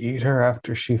started to eat her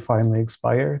after she finally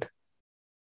expired?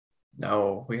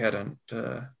 No, we hadn't.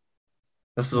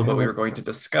 This is what we were going to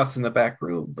discuss in the back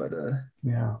room, but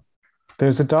yeah,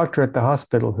 there's a doctor at the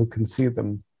hospital who can see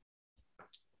them.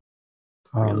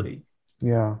 Really?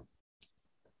 Yeah.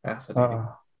 Fascinating.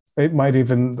 I might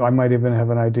even have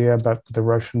an idea about the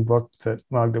Russian book that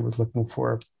Magda was looking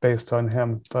for based on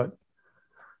him, but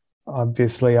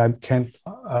obviously I can't.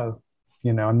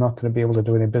 I'm not going to be able to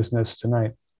do any business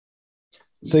tonight.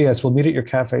 So yes, we'll meet at your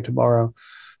cafe tomorrow.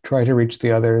 Try to reach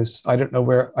the others. I don't know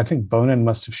where. I think Bonin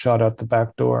must have shot out the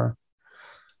back door,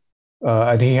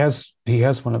 and he has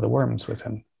one of the worms with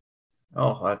him.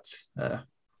 Oh, that's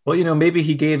well. Maybe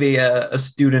he gave a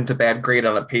student a bad grade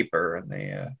on a paper, and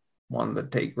they wanted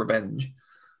to take revenge.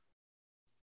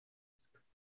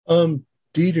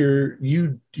 Dieter,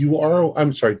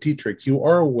 Dietrich, you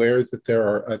are aware that there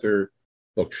are other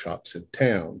bookshops in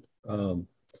town,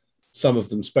 some of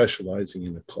them specializing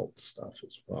in occult stuff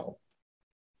as well.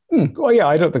 Well, yeah,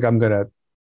 I don't think I'm gonna,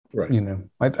 right.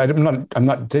 I'm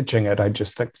not ditching it. I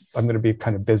just think I'm gonna be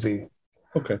kind of busy.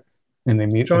 Okay. In the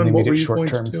immediate short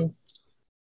term. To? I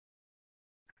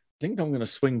think I'm going to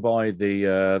swing by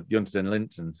the Unter den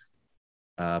Linden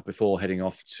before heading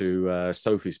off to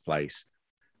Sophie's place,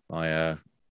 my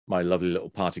lovely little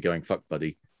party-going fuck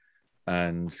buddy,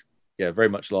 and yeah, very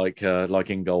much like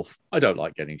Ingolf, I don't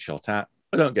like getting shot at.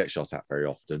 I don't get shot at very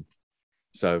often.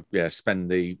 So yeah, spend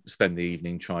the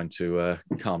evening trying to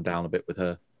calm down a bit with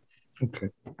her. Okay.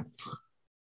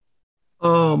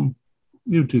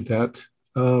 You do that,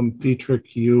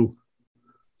 Dietrich. You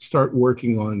start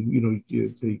working on.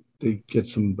 They get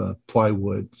some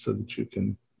plywood so that you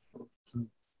can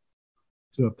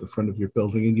do up the front of your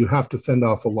building, and you have to fend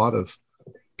off a lot of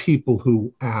people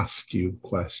who ask you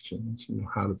questions.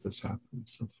 How did this happen, and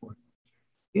so forth.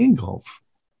 Ingolf.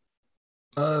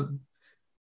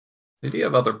 Do you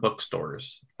have other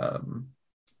bookstores? I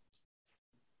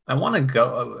want to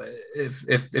go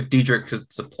if Diedrich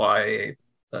could supply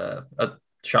a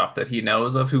shop that he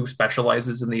knows of who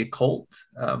specializes in the occult,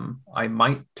 I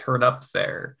might turn up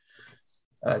there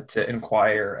to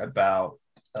inquire about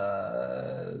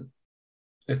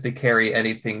if they carry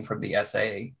anything from the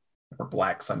SA or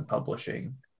Black Sun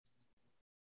Publishing.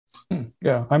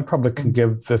 Yeah, I probably can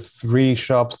give the 3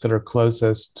 shops that are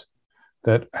closest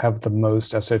that have the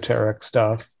most esoteric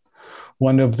stuff.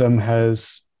 One of them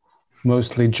has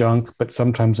mostly junk, but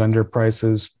sometimes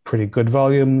underprices pretty good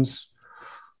volumes.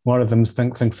 One of them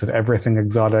thinks that everything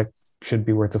exotic should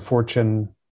be worth a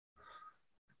fortune.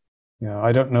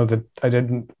 I don't know that I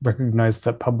didn't recognize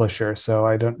the publisher, so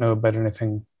I don't know about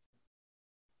anything.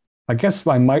 I guess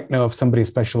I might know if somebody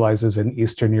specializes in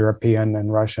Eastern European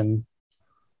and Russian.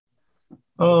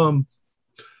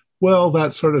 Well,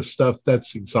 that sort of stuff,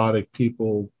 that's exotic.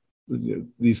 People,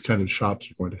 these kind of shops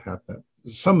are going to have that,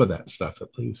 some of that stuff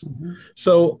at least. Mm-hmm.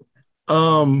 So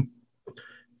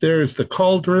there's the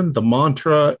Cauldron, the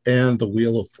Mantra, and the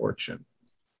Wheel of Fortune.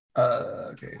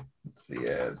 Okay.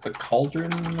 The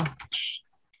Cauldron.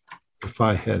 If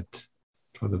I had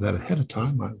thought of that ahead of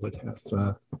time, I would have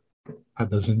had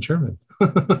those in German.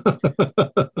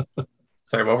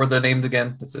 Sorry, what were the names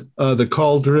again? Is it the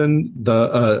Cauldron,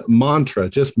 the Mantra,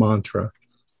 just Mantra,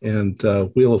 and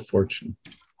Wheel of Fortune.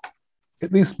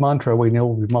 At least Mantra, we know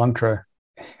will be mantra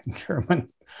in German,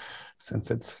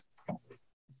 since it's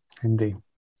Hindi.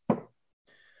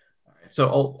 So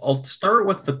I'll start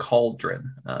with the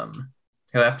Cauldron.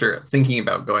 After thinking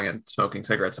about going and smoking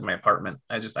cigarettes in my apartment,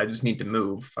 I just need to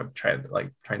move. I've tried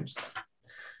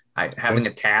having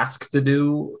a task to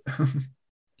do.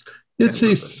 It's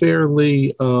a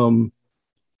fairly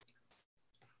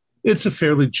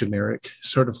generic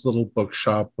sort of little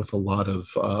bookshop with a lot of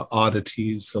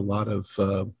oddities, a lot of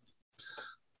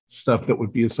stuff that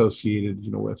would be associated,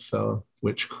 with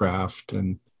witchcraft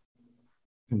and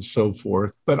so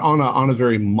forth, but on a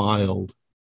very mild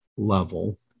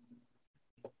level.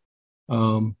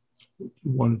 You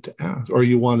wanted to ask, or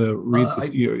you want to read this,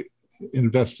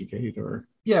 investigate, or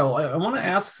yeah, well, I want to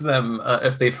ask them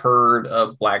if they've heard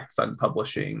of Black Sun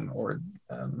Publishing, or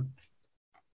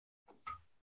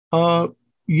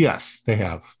yes, they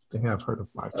have heard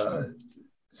of Black Sun.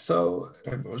 So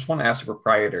I just want to ask the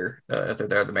proprietor if they're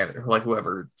there, the manager, like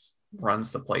whoever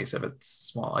runs the place, if it's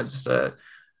small.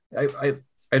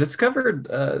 I discovered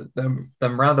them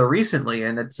rather recently,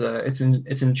 and it's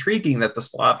intriguing that the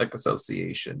Slavic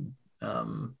Association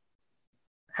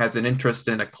has an interest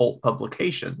in occult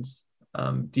publications.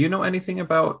 Do you know anything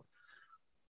about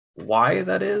why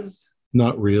that is?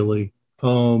 Not really.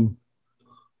 I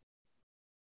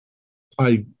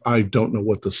don't know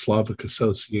what the Slavic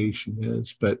Association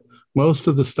is, but most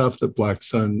of the stuff that Black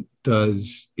Sun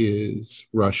does is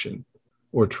Russian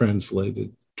or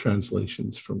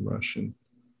translations from Russian.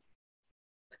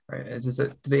 Right. Do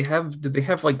they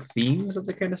have like themes that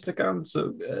they kind of stick on?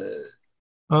 So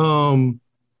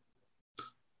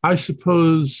I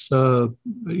suppose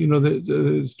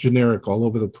it's generic all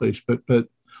over the place, but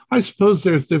I suppose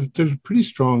there's a pretty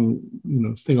strong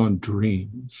thing on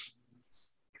dreams,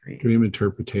 dream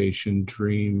interpretation,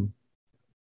 dream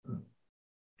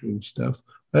stuff.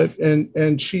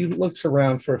 And she looks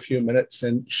around for a few minutes,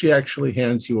 and she actually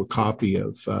hands you a copy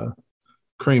of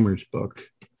Kramer's book.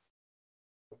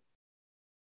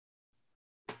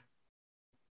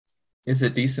 Is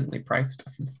it decently priced?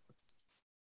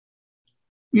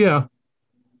 Yeah.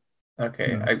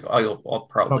 Okay, I'll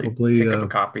probably pick up a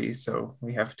copy, so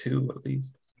we have 2 at least.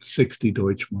 60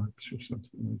 Deutschmarks or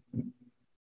something like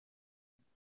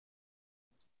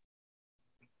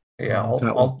that. Yeah,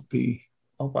 I'll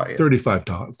buy it.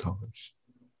 $35.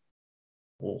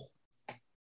 Oh.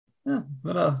 Yeah,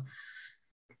 but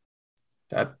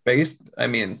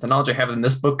the knowledge I have in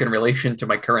this book in relation to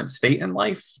my current state in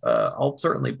life, I'll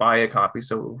certainly buy a copy.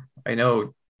 So I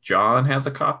know John has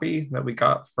a copy that we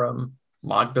got from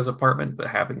Magda's apartment, but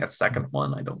having a second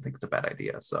one, I don't think it's a bad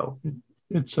idea. So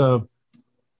it's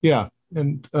yeah,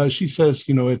 and she says,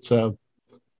 it's a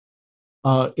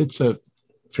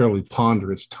fairly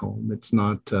ponderous tome. It's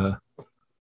not an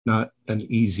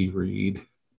easy read.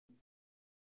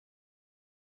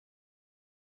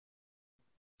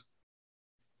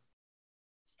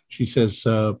 She says,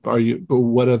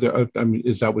 what other,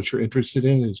 is that what you're interested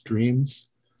in, is dreams?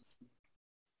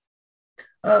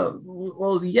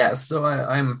 Well, yes. So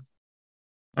I'm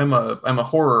a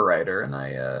horror writer, and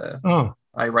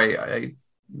I write,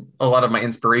 a lot of my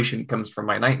inspiration comes from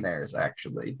my nightmares,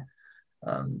 actually.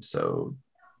 So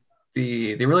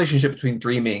the relationship between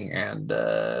dreaming and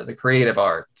the creative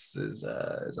arts is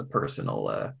a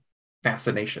personal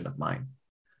fascination of mine.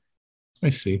 I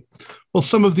see. Well,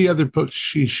 some of the other books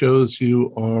she shows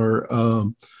you are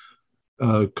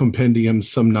Compendium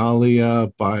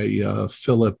Somnalia by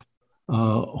Philip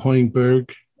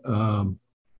Hoinberg.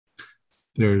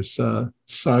 There's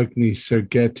Sagni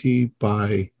Sergeti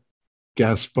by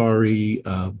Gaspari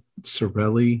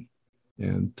Sorelli,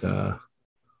 and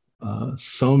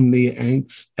Somni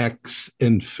Ex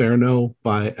Inferno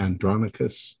by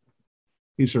Andronicus.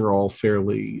 These are all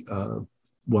fairly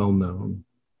well-known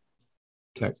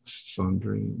texts on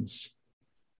dreams.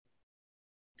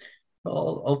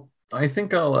 I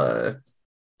think I'll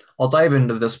dive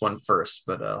into this one first,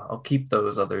 but I'll keep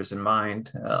those others in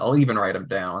mind. I'll even write them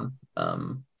down.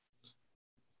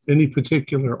 Any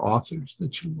particular authors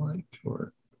that you like,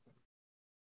 or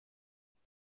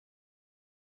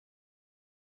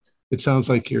it sounds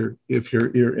like you're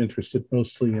interested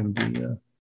mostly in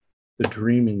the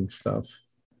dreaming stuff.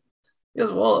 Yes,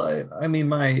 well, I mean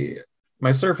my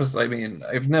surface. I mean,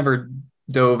 I've never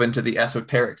dove into the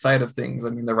esoteric side of things. I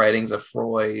mean, the writings of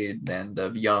Freud and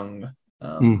of Jung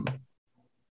come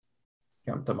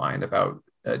to mind about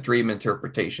dream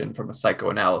interpretation from a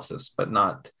psychoanalysis, but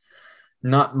not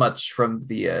much from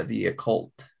the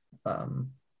occult,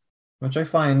 which I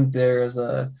find there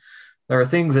are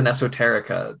things in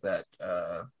esoterica that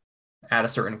add a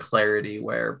certain clarity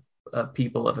where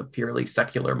people of a purely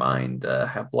secular mind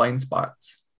have blind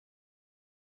spots.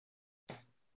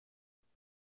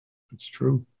 It's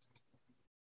true.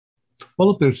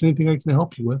 Well, if there's anything I can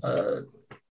help you with.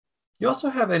 You also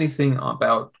have anything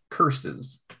about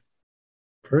curses?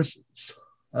 Curses?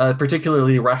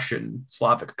 Particularly Russian,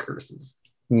 Slavic curses.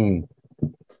 I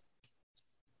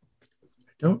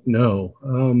don't know.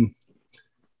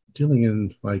 Dealing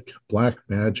in like black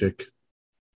magic,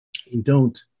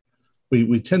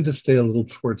 we tend to stay a little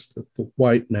towards the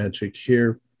white magic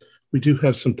here. We do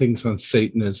have some things on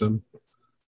Satanism.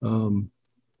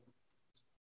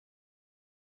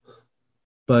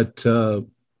 But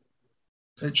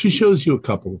she shows you a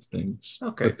couple of things,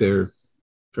 okay, but they're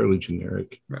fairly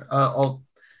generic. You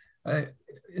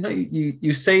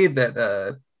say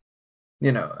that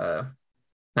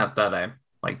not that I'm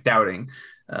like doubting,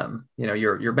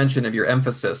 your mention of your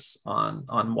emphasis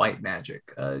on white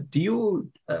magic. Do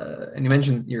you and you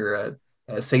mentioned your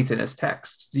Satanist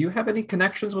texts? Do you have any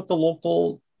connections with the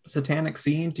local satanic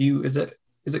scene? Is it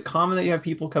common that you have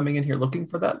people coming in here looking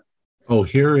for that? Oh,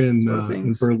 here in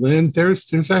Berlin,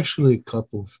 there's actually a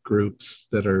couple of groups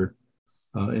that are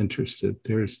interested.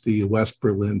 There's the West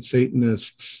Berlin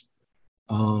Satanists.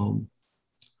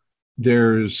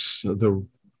 There's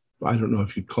I don't know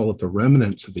if you'd call it the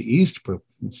remnants of the East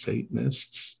Berlin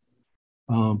Satanists.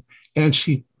 And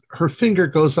her finger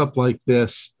goes up like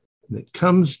this, and it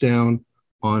comes down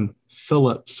on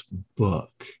Philip's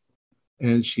book.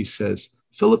 And she says,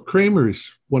 Philip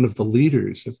Kramer's one of the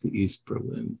leaders of the East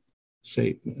Berlin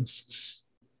Satanists.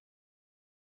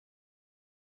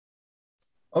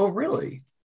 Oh, really?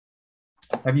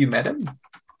 Have you met him?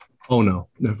 Oh, no,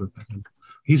 never met him.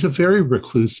 He's a very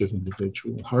reclusive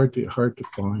individual, hard to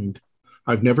find.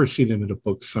 I've never seen him at a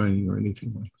book signing or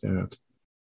anything like that.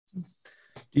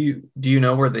 Do you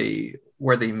know where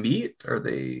they meet? Are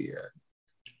they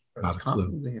not a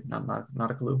clue? They have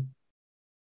not a clue.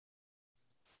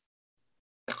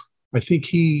 I think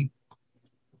he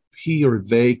or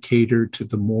they cater to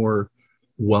the more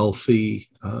wealthy,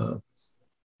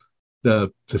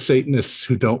 the Satanists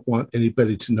who don't want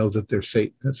anybody to know that they're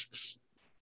Satanists.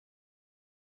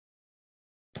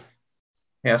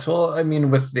 Yes, well, I mean,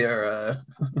 with their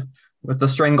with the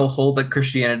stranglehold that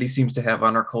Christianity seems to have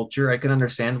on our culture, I can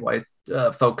understand why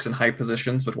folks in high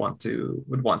positions would want to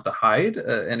hide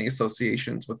any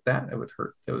associations with that. It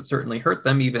would certainly hurt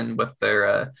them, even with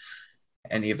their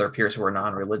any of their peers who are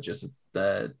non-religious.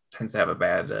 It tends to have a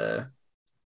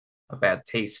bad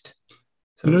taste.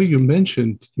 So you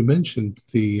mentioned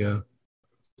the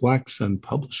Black Sun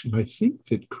Publishing. I think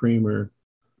that Kramer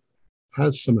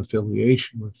has some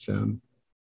affiliation with them.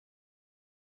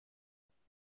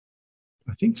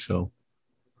 I think so.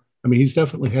 I mean, he's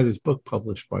definitely had his book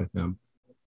published by them.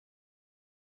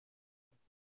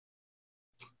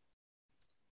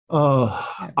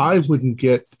 I wouldn't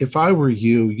get, if I were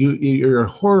you're a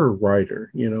horror writer,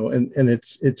 and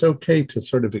it's okay to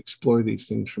sort of explore these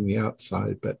things from the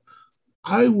outside, but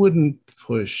I wouldn't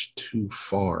push too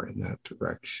far in that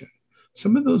direction.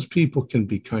 Some of those people can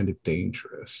be kind of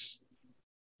dangerous.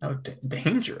 Oh,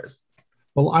 dangerous.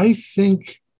 Well, I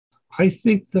think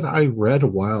that I read a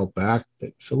while back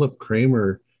that Philip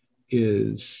Kramer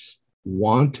is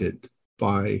wanted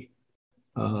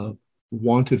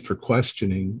for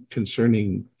questioning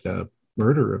concerning the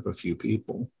murder of a few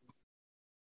people.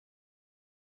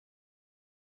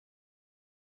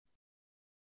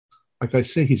 like I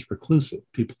say, he's reclusive.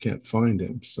 People can't find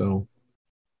him. So,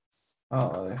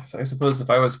 so I suppose if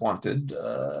I was wanted,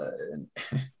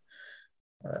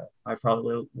 I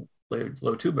probably lay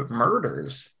low too. But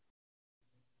murders,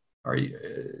 are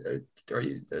you?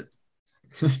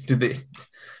 Do the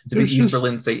East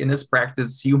Berlin Satanists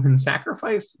practice human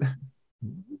sacrifice?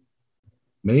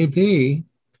 Maybe.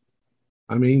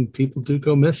 I mean, people do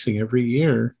go missing every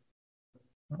year.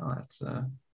 Oh, that's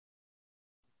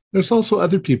There's also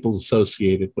other people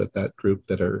associated with that group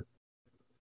that are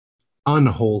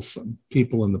unwholesome.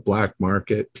 People in the black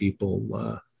market,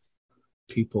 people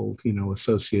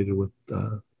associated with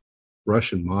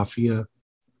Russian mafia,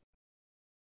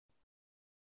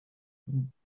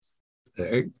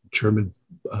 German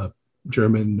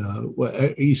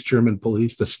East German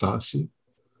police, the Stasi.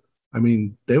 I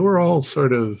mean, they were all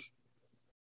sort of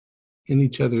in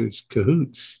each other's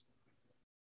cahoots.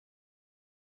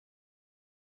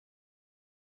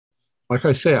 Like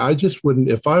I say, I just wouldn't.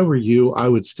 If I were you, I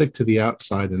would stick to the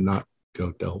outside and not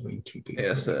go delving too deep.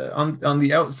 Yes, on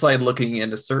the outside looking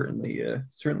in is certainly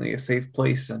a safe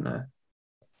place, and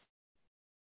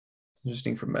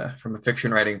interesting from a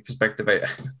fiction writing perspective.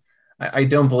 I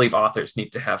don't believe authors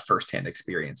need to have firsthand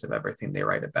experience of everything they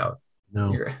write about.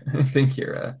 No, I think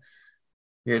your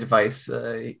advice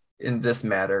in this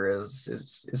matter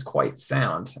is quite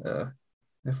sound.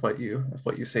 If what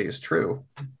you say is true,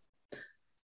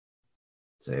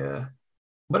 it's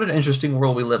what an interesting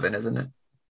world we live in, isn't it?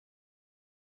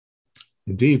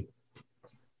 Indeed.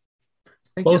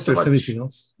 Thank you so there's much. anything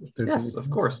else? Yes, of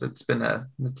course. It's been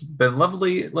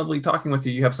lovely talking with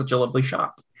you. You have such a lovely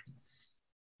shop.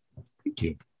 Thank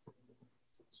you.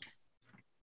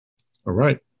 All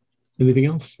right. Anything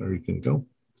else? Or you can go.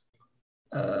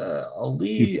 I'll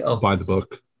buy the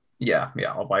book. Yeah.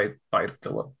 I'll buy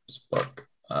Philip's book.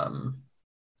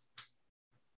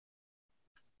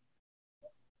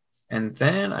 And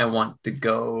then I want to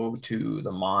go to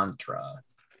the mantra.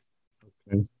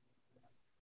 Okay.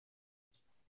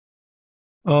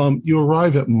 You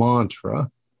arrive at Mantra.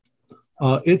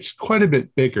 It's quite a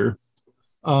bit bigger,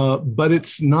 but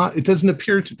it's not. It doesn't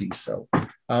appear to be so.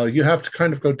 You have to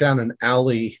kind of go down an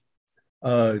alley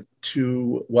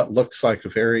to what looks like a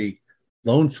very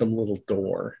lonesome little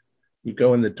door. You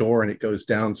go in the door and it goes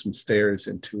down some stairs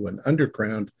into an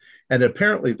underground, and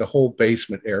apparently the whole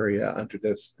basement area under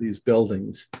these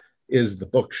buildings is the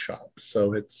bookshop.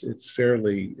 So it's a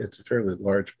fairly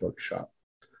large bookshop.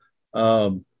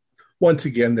 Once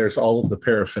again, there's all of the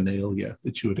paraphernalia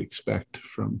that you would expect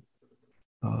from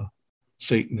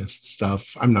Satanist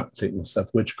stuff. I'm not Satanist stuff,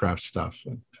 witchcraft stuff,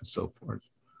 and so forth.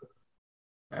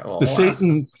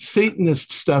 The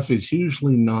Satanist stuff is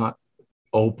usually not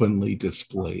openly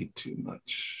displayed too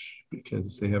much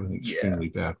because they have an extremely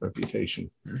bad reputation.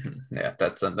 Mm-hmm. Yeah,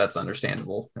 that's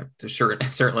understandable. Sure,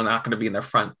 it's certainly not going to be in their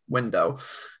front window.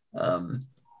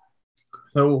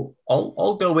 So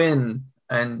I'll go in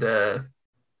and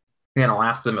I'll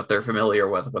ask them if they're familiar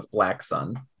with Black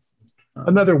Sun.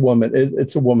 Another woman.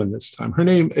 It's a woman this time. Her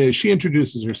name is, she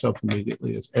introduces herself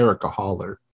immediately as Erica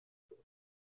Holler.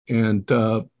 And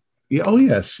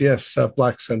yes,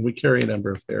 Black Sun. We carry a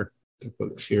number of their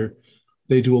books here.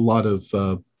 They do a lot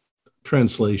of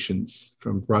translations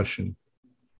from Russian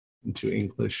into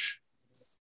English.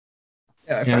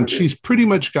 Yeah, and she's pretty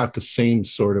much got the same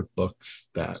sort of books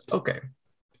that the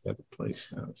other place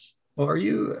has. Well, are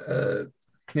you?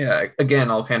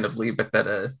 Again, I'll kind of leave it that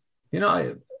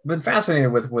I've been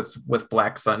fascinated with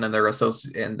Black Sun and their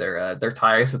their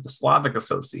ties with the Slavic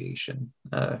Association.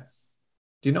 Do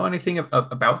you know anything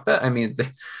about that? I mean,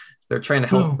 they're trying to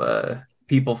help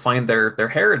people find their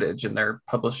heritage, and they're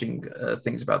publishing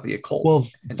things about the occult. Well,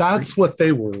 that's what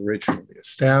they were originally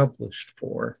established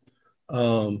for.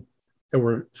 There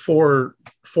were four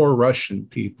Russian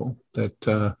people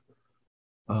that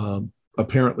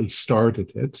apparently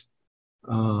started it.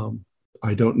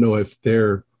 I don't know if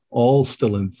they're all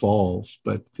still involved,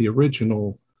 but the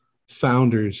original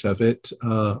founders of it,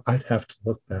 I'd have to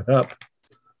look that up.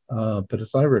 But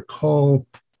as I recall,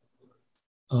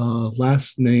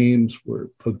 last names were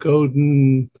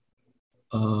Pogodin,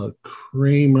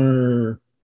 Kramer,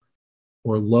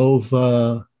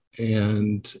 Orlova,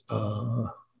 and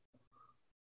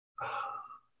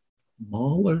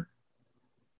Mahler,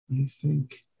 I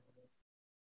think.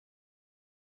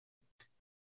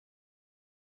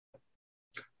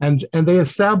 And they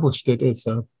established it as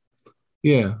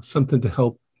something to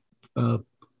help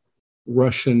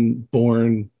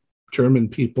Russian-born German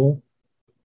people.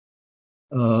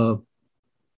 But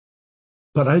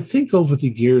I think over the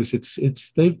years,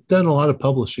 they've done a lot of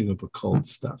publishing of occult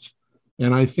stuff,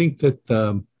 and I think that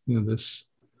this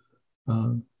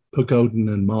Pagodin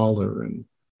and Mahler, and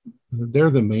they're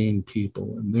the main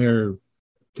people, and they're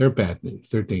bad news.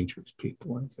 They're dangerous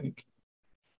people, I think.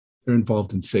 They're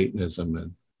involved in Satanism,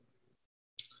 and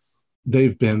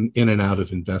they've been in and out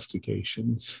of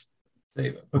investigations.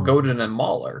 Pagodin and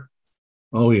Mahler.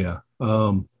 Oh, yeah.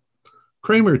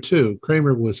 Kramer, too.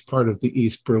 Kramer was part of the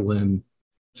East Berlin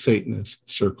Satanist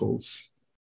circles.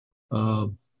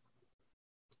 But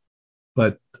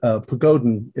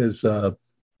Pagodin is...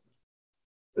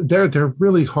 they're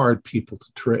really hard people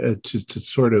to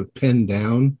sort of pin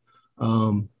down.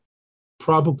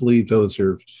 Probably those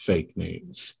are fake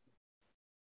names.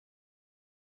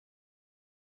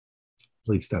 At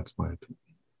least that's my opinion.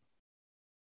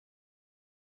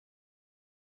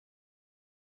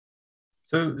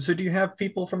 So do you have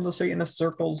people from the Satanist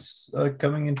circles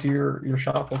coming into your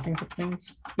shop looking for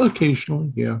things?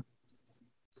 Occasionally, yeah.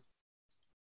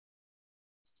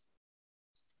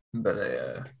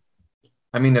 But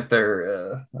I mean, if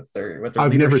they're what their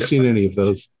I've never seen any of message.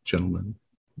 those gentlemen.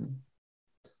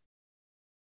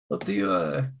 Well, do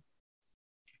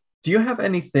you have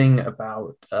anything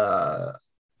about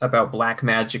black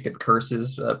magic and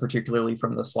curses, particularly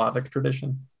from the Slavic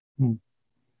tradition?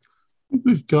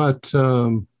 We've got. I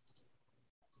don't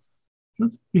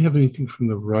think we have anything from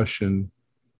the Russian,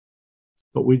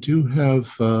 but we do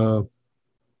have.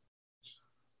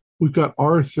 We've got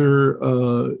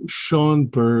Arthur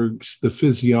Schoenberg's The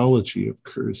Physiology of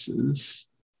Curses.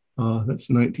 That's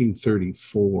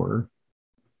 1934.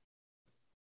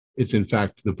 It's in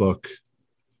fact the book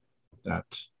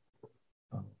that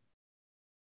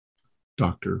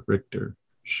Dr. Richter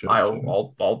showed.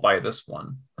 I'll buy this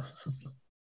one.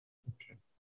 Okay.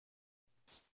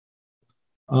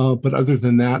 But other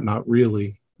than that, not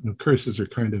really. Curses are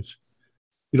kind of,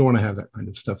 you don't want to have that kind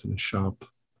of stuff in a shop.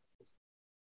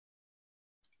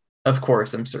 Of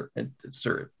course, I'm certain.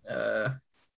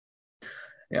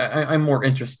 I'm more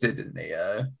interested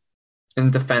in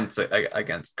defense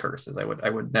against curses. I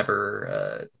would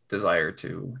never desire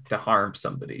to harm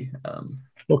somebody.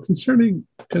 Well, concerning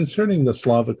the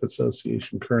Slavic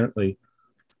Association currently,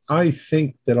 I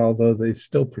think that although they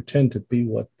still pretend to be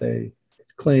what they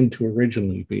claim to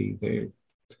originally be,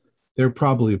 they're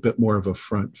probably a bit more of a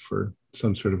front for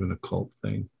some sort of an occult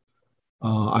thing.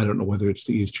 I don't know whether it's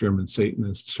the East German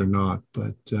Satanists or not,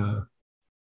 but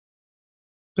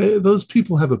those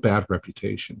people have a bad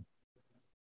reputation.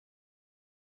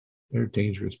 They're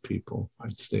dangerous people.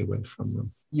 I'd stay away from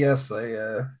them. Yes,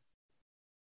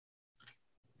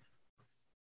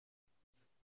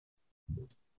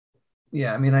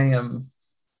 yeah, I mean, I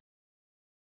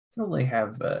certainly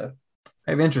have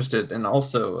interested and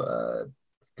also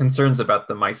concerns about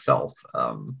them myself.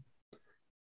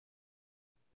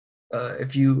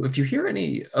 If you hear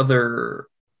any other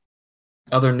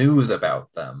news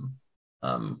about them,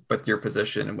 with your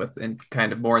position and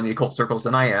kind of more in the occult circles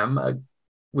than I am,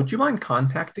 would you mind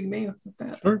contacting me with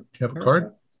that? Sure. Do you have a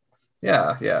card?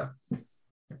 Yeah.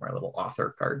 My little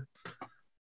author card.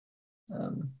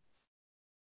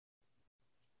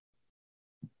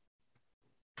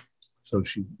 So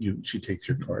she takes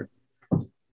your card.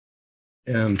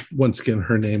 And once again,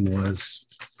 her name was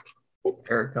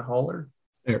Erica Haller.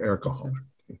 Erica Haller.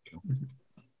 Thank you.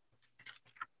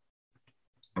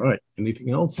 All right.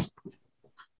 Anything else?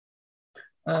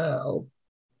 I'll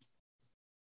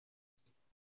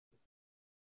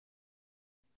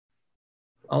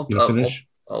finish.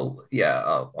 I'll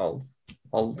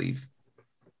leave.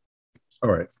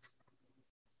 All right.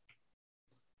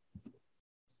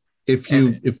 If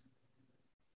you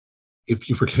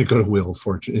were going to go to Wheel of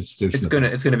Fortune, it's going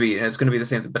to be the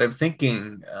same thing. But I'm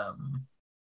thinking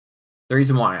the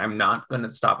reason why I'm not going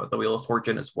to stop at the Wheel of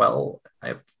Fortune as well.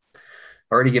 I've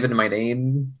already given my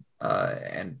name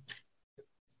and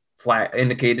flat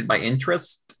indicated my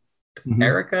interest to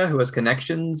Erica, who has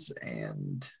connections,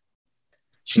 and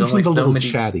she seemed a little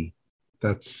chatty.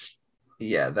 That's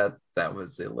that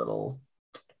was a little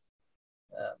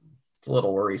it's a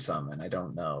little worrisome, and I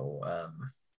don't know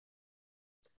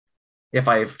if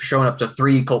I've shown up to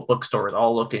 3 cult bookstores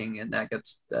all looking, and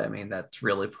that's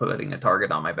really putting a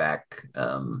target on my back.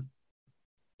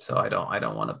 So I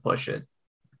don't want to push it.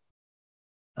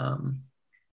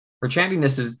 Her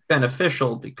chattiness is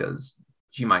beneficial because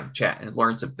she might chat and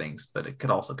learn some things, but it could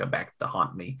also come back to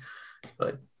haunt me.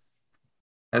 But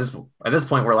at this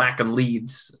point, we're lacking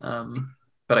leads,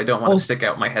 but I don't want to stick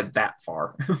out my head that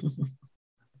far.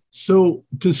 So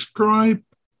describe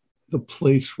the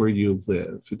place where you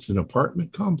live. It's an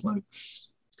apartment complex?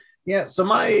 Yeah, so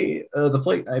my the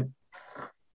place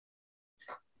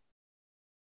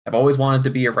I've always wanted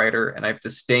to be a writer, and I've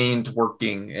disdained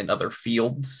working in other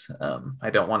fields. I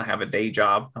don't want to have a day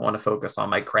job. I want to focus on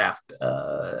my craft.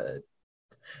 The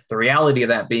reality of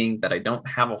that being that I don't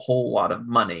have a whole lot of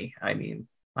money. I mean,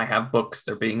 I have books,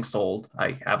 they're being sold.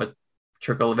 I have a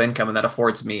trickle of income, and that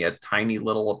affords me a tiny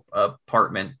little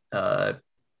apartment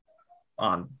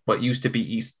on what used to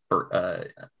be East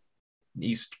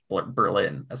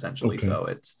Berlin, essentially. Okay. So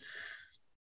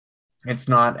it's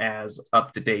not as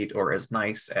up to date or as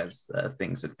nice as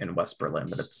things in West Berlin,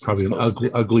 but it's probably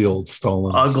an ugly old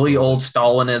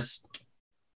Stalinist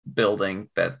building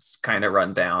that's kind of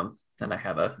run down. And I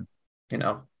have a, kind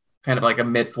of like a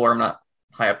mid floor. I'm not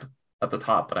high up at the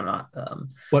top, but I'm not.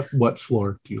 What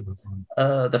floor do you live on?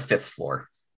 The 5th floor.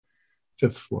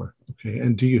 5th floor. Okay.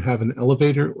 And do you have an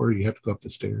elevator, or you have to go up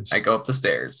the stairs? I go up the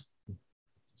stairs.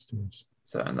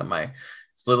 So, and then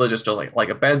it's literally just like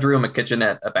a bedroom, a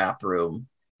kitchenette, a bathroom,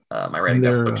 my writing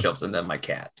desk, bookshelves, and then my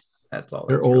cat. That's all.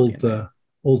 They're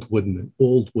old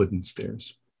wooden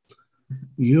stairs.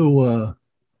 You're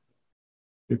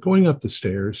going up the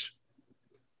stairs,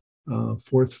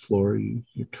 4th floor.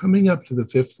 You're coming up to the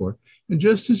 5th floor, and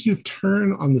just as you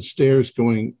turn on the stairs,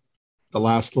 going the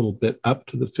last little bit up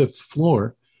to the 5th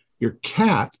floor, your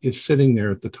cat is sitting there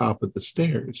at the top of the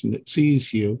stairs, and it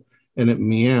sees you, and it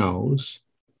meows.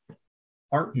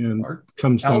 And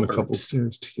comes down a couple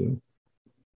stairs to you.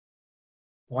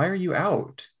 Why are you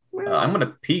out? I'm going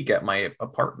to peek at my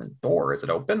apartment door. Is it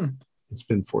open? It's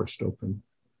been forced open.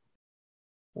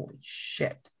 Holy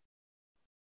shit.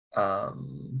 I'll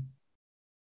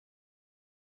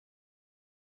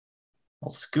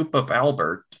scoop up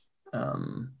Albert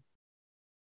and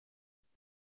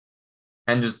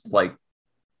just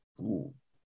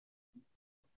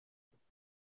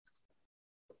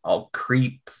I'll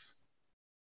creep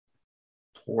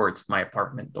towards my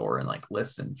apartment door and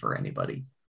listen for anybody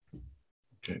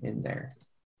in there.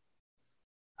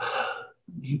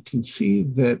 You can see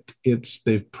that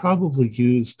they've probably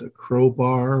used a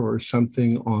crowbar or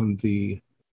something on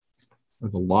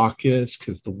where the lock is,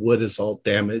 because the wood is all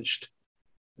damaged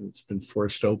and it's been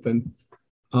forced open.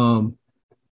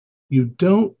 You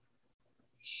don't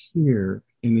hear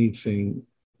anything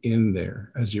in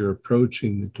there as you're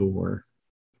approaching the door.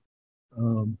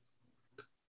 The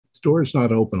door is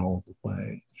not open all the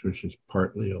way. It's just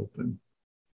partly open.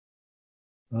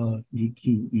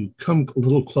 You come a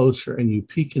little closer and you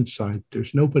peek inside.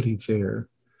 There's nobody there,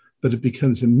 but it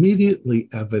becomes immediately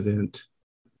evident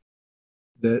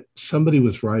that somebody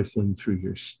was rifling through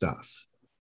your stuff.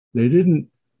 They didn't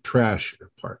trash your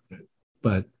apartment,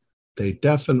 but they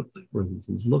definitely were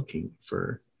looking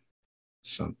for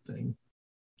something,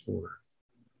 or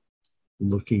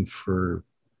looking for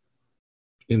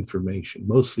information,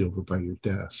 mostly over by your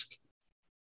desk.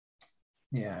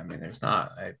 Yeah, I mean, there's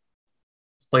not. This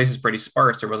place is pretty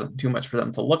sparse. There wasn't too much for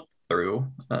them to look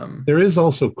through. There is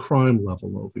also crime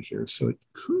level over here, so it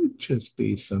could just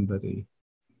be somebody.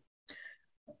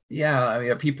 Yeah, I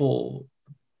mean, people.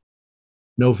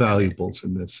 No valuables are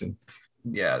missing.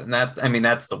 Yeah, and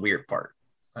that's the weird part.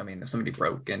 I mean, if somebody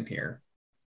broke in here,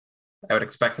 I would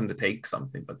expect them to take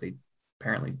something, but they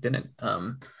apparently didn't.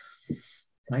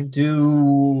 I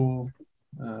do.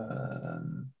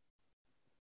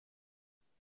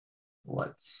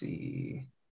 Let's see.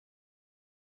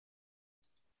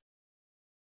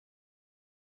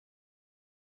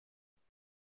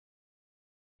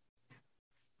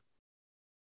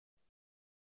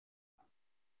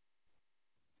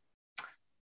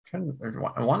 I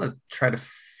want to try to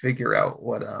figure out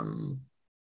what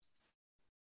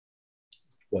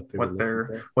they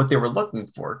were looking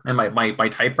for. And my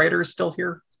typewriter is still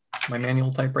here, my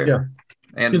manual typewriter.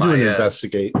 Yeah. And my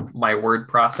investigate. My word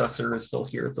processor is still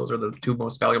here. Those are the two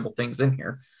most valuable things in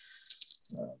here.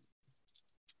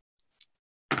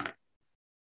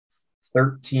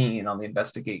 13 on the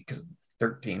investigate, because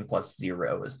 13 plus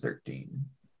 0 is 13.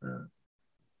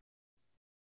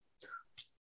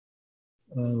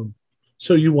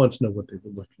 So you want to know what they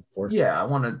were looking for? Yeah, I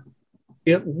want to.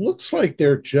 It looks like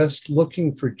they're just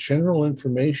looking for general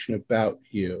information about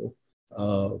you,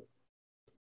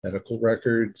 medical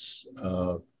records,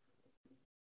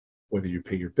 whether you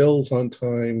pay your bills on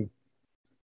time,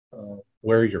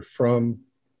 where you're from,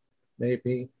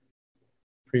 maybe,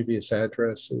 previous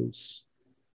addresses.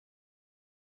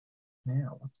 Yeah,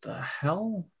 what the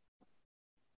hell?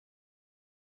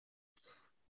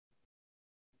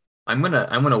 I'm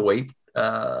gonna wait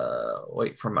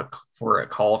for a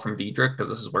call from Diedrich, because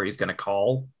this is where he's gonna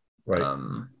call. Right.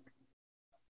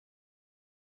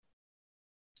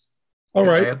 All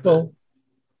right. Well,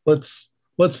 let's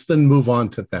then move on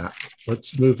to that.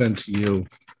 Let's move into you.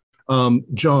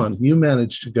 John, you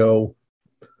managed to go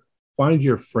find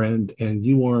your friend, and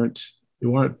you aren't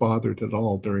bothered at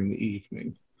all during the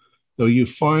evening, though you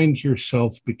find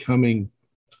yourself becoming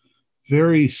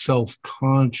very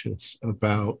self-conscious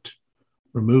about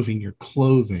removing your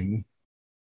clothing,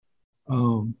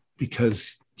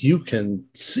 because you can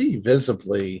see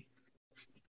visibly,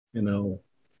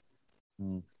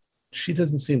 she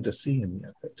doesn't seem to see any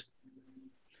of it.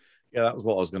 Yeah, that was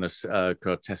what I was going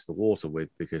to test the water with,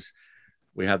 because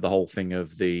we had the whole thing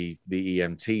of the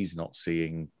EMTs not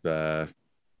seeing the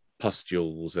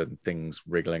pustules and things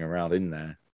wriggling around in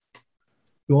there.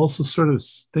 You also sort of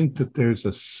think that there's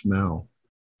a smell,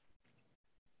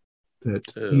 that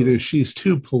either she's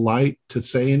too polite to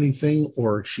say anything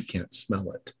or she can't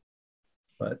smell it.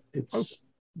 But it's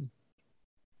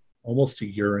almost a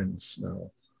urine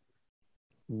smell.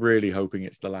 Really hoping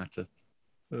it's the latter.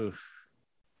 Ugh.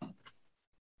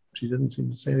 She didn't seem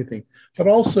to say anything. But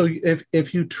also,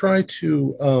 if you try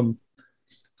to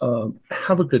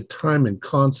have a good time and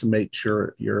consummate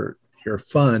your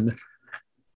fun,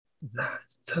 that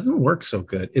doesn't work so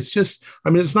good. It's just,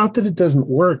 it's not that it doesn't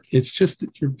work. It's just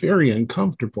that you're very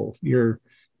uncomfortable. You're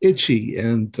itchy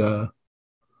and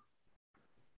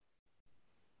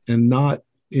not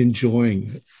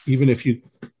enjoying it. Even if you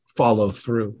follow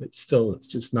through, it's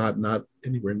just not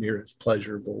anywhere near as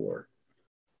pleasurable. Or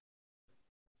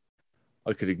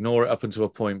I could ignore it up until a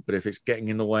point, but if it's getting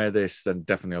in the way of this, then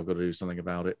definitely I've got to do something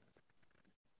about it.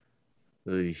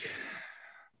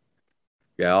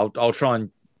 Yeah, I'll try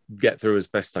and get through as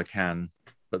best I can,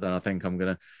 but then I think I'm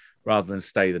going to, rather than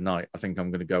stay the night, I think I'm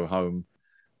going to go home,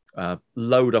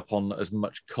 load up on as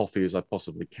much coffee as I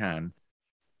possibly can,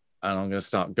 and I'm going to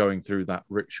start going through that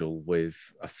ritual with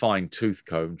a fine tooth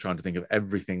comb, trying to think of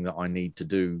everything that I need to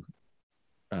do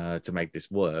to make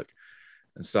this work,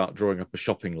 and start drawing up a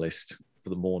shopping list for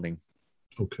the morning.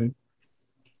 Okay.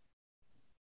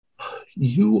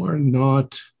 You are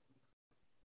not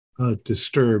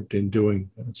disturbed in doing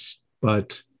this,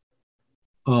 but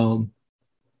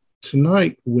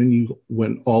tonight, when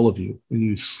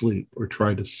you sleep or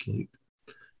try to sleep,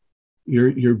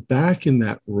 you're back in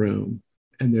that room,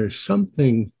 and there's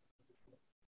something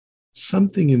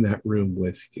in that room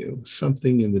with you,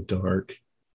 something in the dark,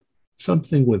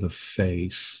 something with a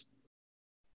face,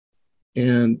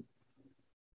 and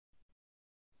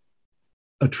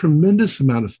a tremendous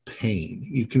amount of pain.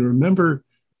 You can remember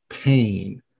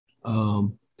pain,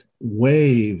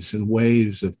 waves and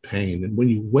waves of pain, and when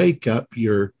you wake up,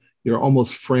 you're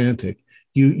almost frantic.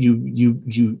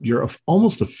 You're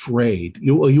almost afraid.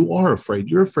 You are afraid.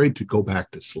 You're afraid to go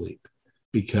back to sleep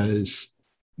because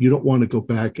you don't want to go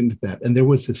back into that. And there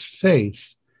was this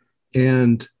face,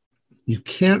 and you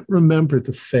can't remember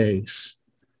the face,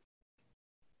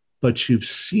 but you've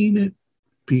seen it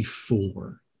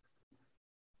before.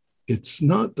 It's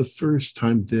not the first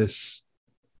time this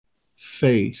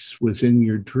face was in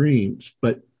your dreams,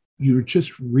 but you're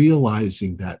just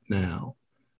realizing that now,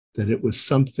 that it was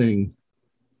something,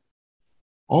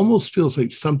 almost feels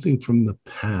like something from the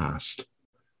past,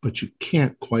 but you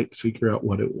can't quite figure out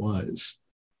what it was.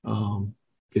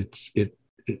 It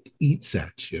eats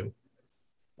at you,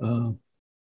 and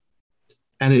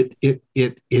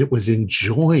it was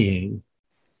enjoying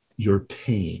your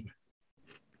pain.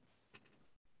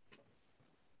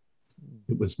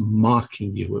 It was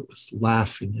mocking you. It was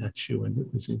laughing at you, and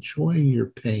it was enjoying your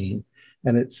pain.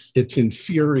 And it's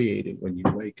infuriating when you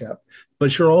wake up.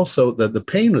 But you're also, the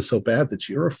pain was so bad that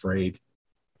you're afraid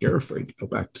to go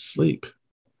back to sleep.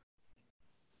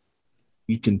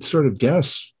 You can sort of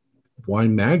guess why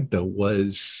Magda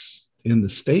was in the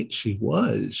state she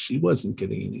was. She wasn't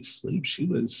getting any sleep. She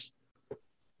was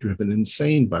driven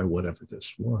insane by whatever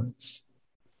this was.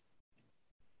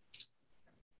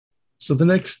 So the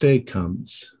next day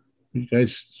comes. Did you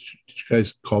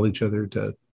guys call each other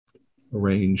to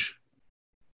arrange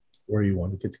where you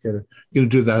want to get together? You're going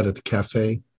to do that at the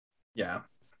cafe? Yeah.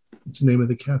 What's the name of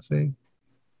the cafe?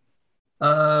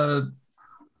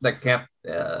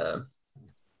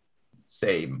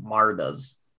 Say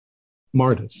Marda's.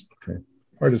 Marda's, okay.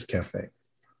 Marda's Cafe.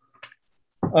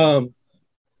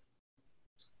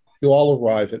 You all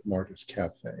arrive at Marda's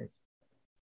Cafe.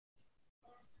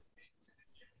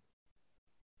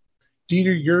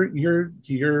 Dieter,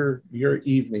 your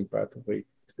evening, by the way,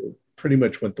 pretty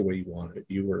much went the way you wanted it.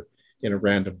 You were in a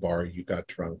random bar, you got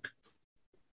drunk,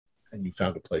 and you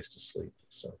found a place to sleep.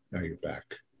 So now you're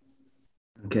back.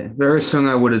 Okay, there is something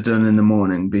I would have done in the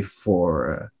morning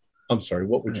before. I'm sorry,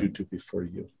 what would you do before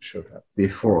you showed up?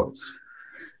 Before,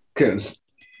 because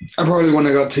I probably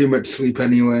wouldn't have got too much sleep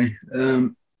anyway.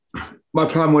 my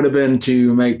plan would have been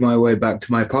to make my way back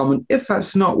to my apartment. If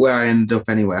that's not where I ended up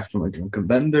anyway after my drunken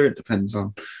bender, it depends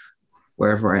on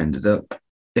wherever I ended up.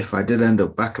 If I did end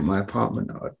up back at my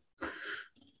apartment,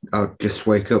 I'll just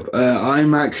wake up.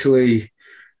 I'm actually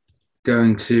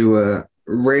going to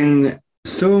ring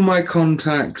some of my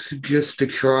contacts just to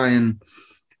try and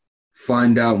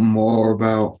find out more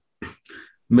about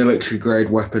military grade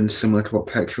weapons similar to what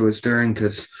Petra was doing,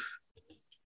 because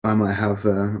I might have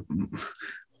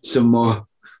some more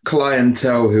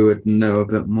clientele who would know a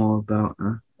bit more about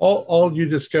All you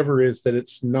discover is that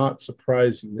it's not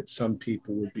surprising that some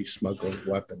people would be smuggling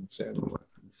weapons in.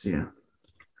 Yeah.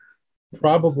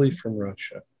 Probably from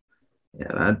Russia.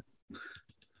 Yeah,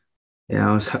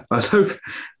 I was hoping.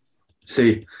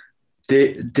 See,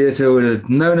 Ditto would have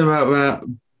known about that.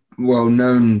 Well,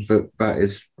 known that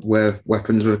is where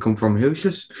weapons would have come from. He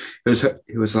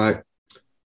was like,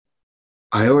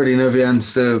 I already know the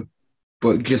answer,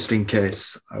 but just in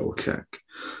case, I will check.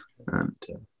 And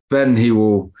then he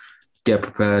will get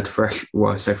prepared, fresh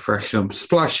up,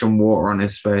 splash some water on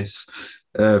his face,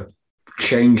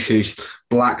 change his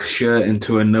black shirt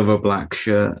into another black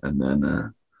shirt, and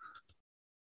then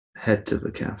head to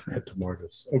the cafe. Head to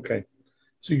Marta's. Okay.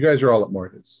 So you guys are all at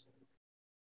Marta's.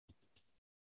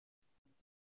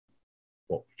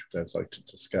 What would you guys like to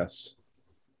discuss?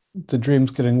 The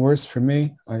dream's getting worse for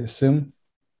me, I assume.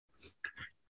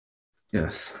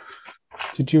 Yes.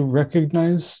 Did you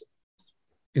recognize?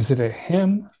 Is it a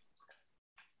him?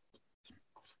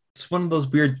 It's one of those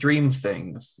weird dream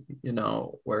things,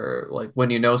 where like when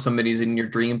you know somebody's in your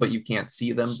dream, but you can't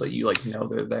see them, but you know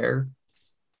they're there.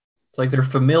 It's like they're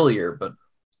familiar, but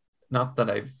not that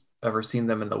I've ever seen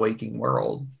them in the waking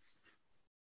world.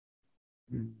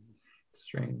 It's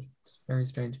strange. It's very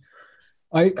strange.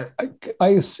 I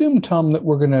assume, Tom, that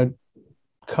we're going to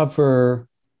cover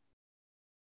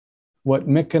what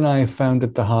Mick and I found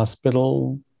at the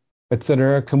hospital,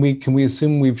 etc. Can we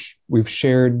assume we've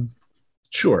shared?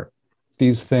 Sure.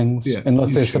 These things, yeah,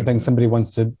 unless there's something somebody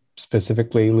wants to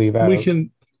specifically leave out.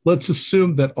 Let's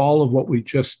assume that all of what we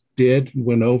just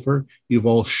went over, you've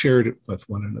all shared it with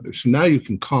one another. So now you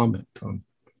can comment on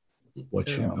what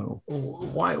you know.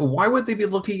 Why would they be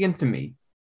looking into me?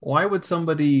 Why would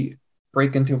somebody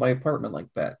break into my apartment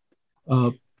like that?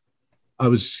 I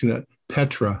was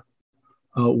Petra.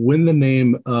 When the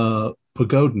name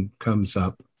Pagodin comes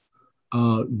up,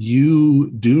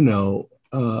 you do know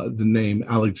the name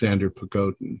Alexander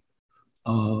Pagodin.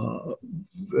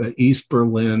 East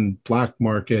Berlin, black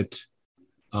market,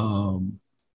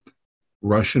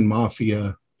 Russian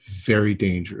mafia, very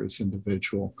dangerous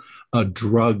individual.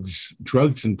 Drugs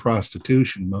and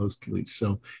prostitution mostly.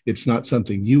 So it's not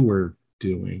something you were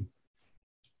doing.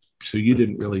 So you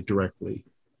didn't really directly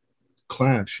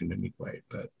clash in any way.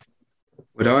 But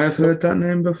would I have heard that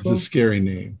name before? It's a scary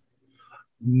name.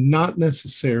 Not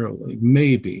necessarily.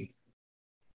 Maybe.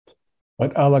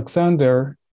 But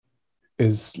Alexander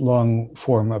is long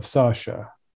form of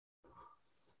Sasha.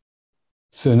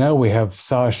 So now we have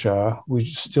Sasha. We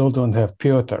still don't have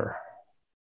Pyotr.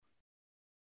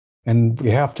 And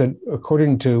we have to,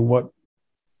 according to what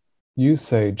you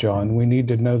say, John, we need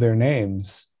to know their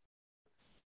names.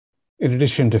 In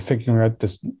addition to figuring out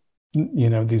this,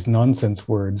 these nonsense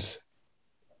words.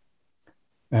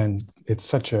 And it's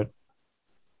such a...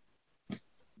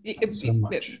 so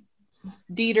much.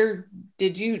 Dieter,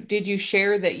 did you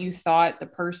share that you thought the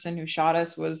person who shot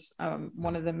us was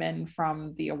one of the men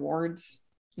from the awards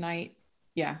night?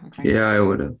 Yeah. Okay. Yeah, I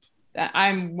would have.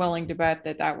 I'm willing to bet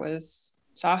that was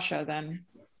Sasha then.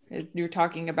 You're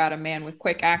talking about a man with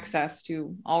quick access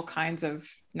to all kinds of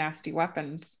nasty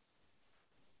weapons.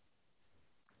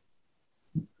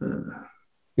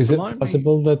 Is it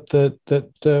possible that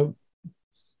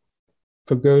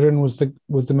Pagodin was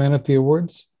the man at the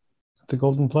awards, the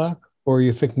Golden Plaque? Or are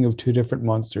you thinking of two different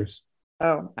monsters?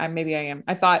 Oh, maybe I am.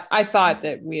 I thought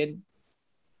that we had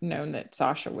known that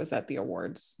Sasha was at the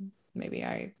awards. Maybe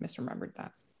I misremembered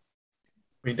that.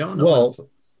 We don't know. Well,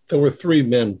 there were three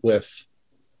men with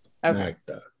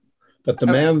Magda. But the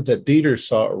man that Dieter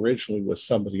saw originally was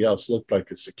somebody else, looked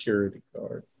like a security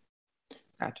guard.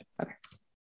 Gotcha. Okay.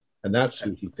 And that's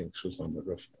who he thinks was on the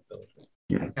roof of the building.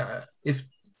 Yes.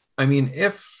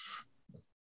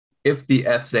 If the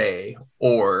SA,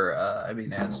 or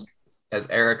as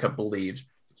Erica believes,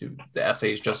 the SA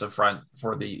is just a front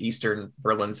for the Eastern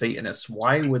Berlin Satanists,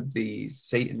 why would the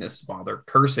Satanists bother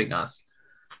cursing us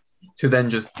to then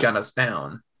just gun us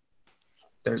down?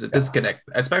 There's a disconnect,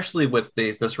 especially with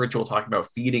this ritual talking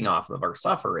about feeding off of our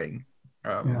suffering.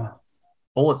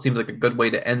 Bullet seems like a good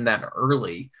way to end that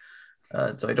early.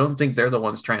 So I don't think they're the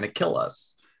ones trying to kill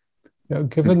us.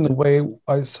 Given the way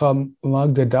I saw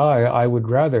Magda die, I would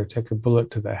rather take a bullet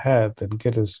to the head than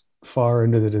get as far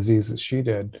into the disease as she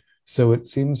did. So it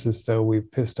seems as though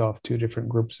we've pissed off two different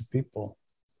groups of people.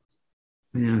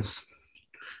 Yes.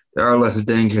 There are less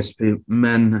dangerous people,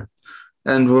 men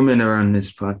and women around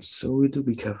this part, so we do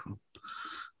be careful.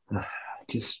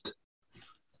 Just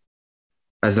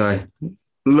as I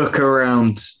look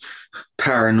around,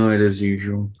 paranoid as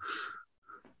usual.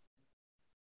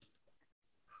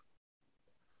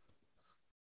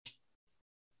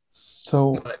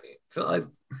 So I feel like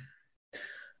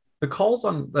the calls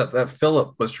on that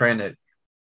Philip was trying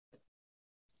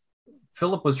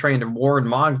to warn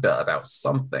Magda about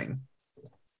something.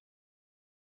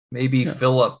 Maybe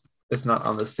Philip is not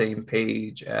on the same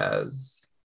page as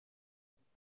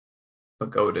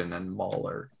Pagodin and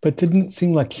Mahler. But didn't it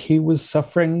seem like he was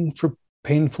suffering for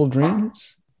painful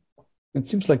dreams? It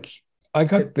seems like I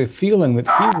got the feeling that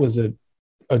he was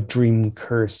a dream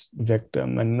curse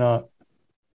victim and not.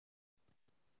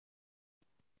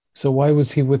 So why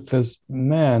was he with this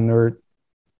man? Or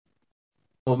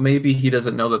well, maybe he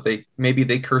doesn't know that maybe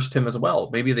they cursed him as well.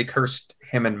 Maybe they cursed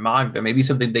him and Magda. Maybe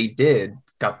something they did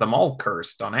got them all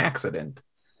cursed on accident.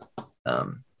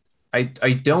 I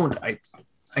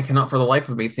cannot for the life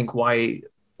of me think why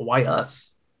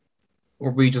us?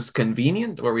 Were we just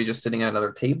convenient? Were we just sitting at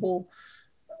another table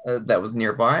that was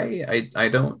nearby? I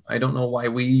don't know why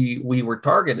we were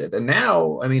targeted. And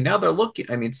now they're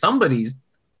looking. Somebody's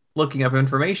looking up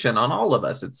information on all of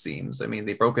us, it seems.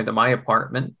 They broke into my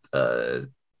apartment.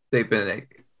 They've been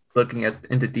looking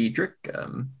into Diedrich.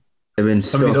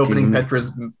 Somebody's opening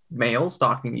Petra's mail,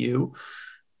 stalking you.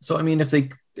 So, if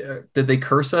did they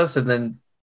curse us and then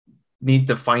need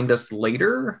to find us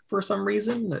later for some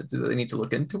reason? Do they need to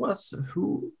look into us?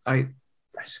 I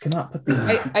just cannot put this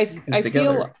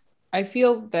together. I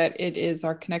feel that it is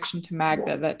our connection to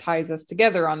Magda that ties us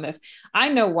together on this. I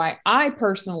know why I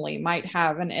personally might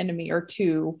have an enemy or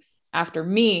two after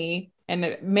me,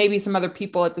 and maybe some other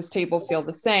people at this table feel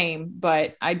the same,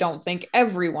 but I don't think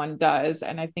everyone does.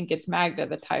 And I think it's Magda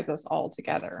that ties us all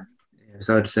together. Yes,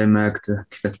 I'd say Magda.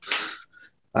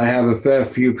 I have a fair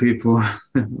few people,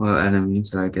 well,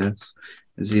 enemies, I guess,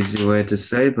 is the easy way to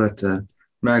say, but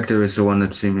Magda is the one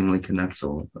that seemingly connects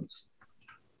all of us.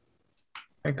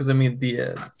 Because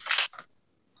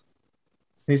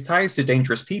these ties to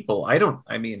dangerous people, I don't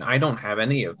have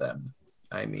any of them.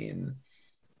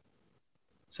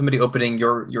 Somebody opening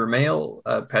your mail,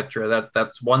 Petra,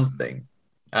 that's one thing.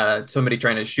 Somebody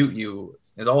trying to shoot you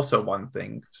is also one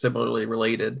thing, similarly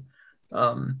related.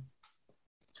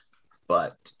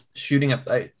 But shooting up,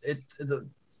 if they're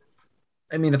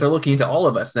looking into all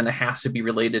of us, then it has to be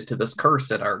related to this curse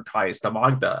that are ties to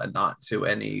Magda and not to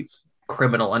any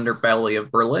criminal underbelly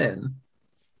of Berlin.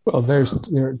 Well, there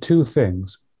are two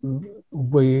things.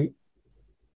 We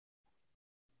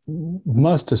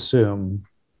must assume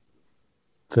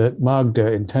that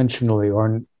Magda intentionally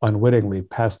or unwittingly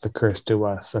passed the curse to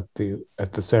us at the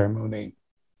ceremony.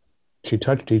 She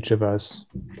touched each of us.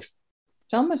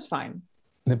 Selma's fine.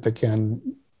 It began.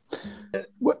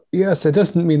 Yes, it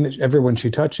doesn't mean that everyone she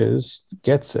touches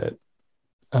gets it.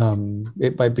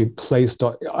 It might be placed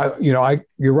on.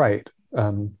 You're right.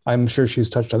 I'm sure she's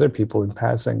touched other people in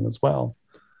passing as well.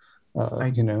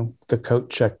 The coat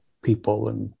check people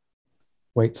and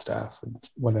wait staff and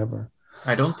whatever.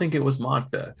 I don't think it was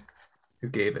Magda who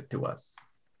gave it to us.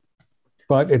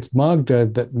 But it's Magda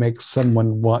that makes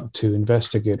someone want to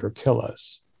investigate or kill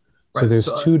us. Right, so there's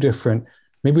two different.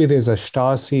 Maybe there's a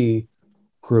Stasi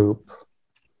group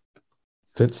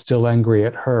that's still angry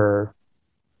at her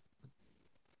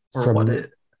from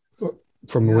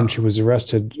when she was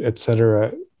arrested,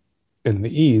 etc., in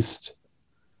the East,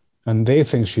 and they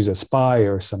think she's a spy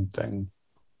or something.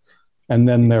 And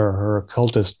then there are her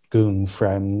occultist goon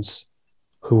friends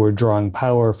who are drawing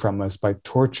power from us by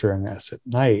torturing us at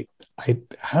night.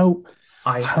 How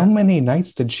many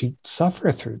nights did she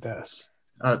suffer through this?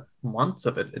 Months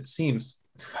of it seems.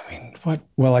 What?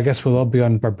 Well, I guess we'll all be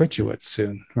on barbiturates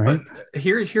soon, right? But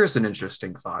here's an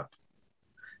interesting thought.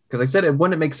 Because I said it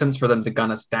wouldn't make sense for them to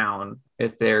gun us down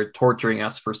if they're torturing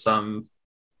us for some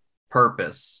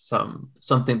purpose,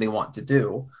 something they want to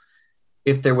do.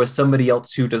 If there was somebody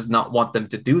else who does not want them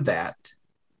to do that,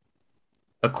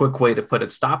 a quick way to put a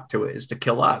stop to it is to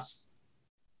kill us.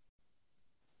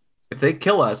 If they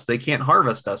kill us, they can't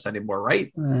harvest us anymore,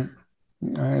 right?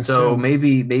 So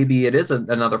maybe it is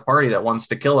another party that wants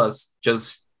to kill us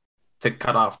just to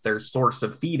cut off their source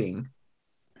of feeding.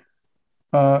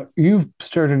 You've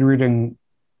started reading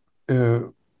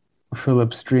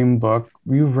Philip's dream book.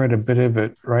 You've read a bit of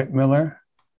it, right, Miller?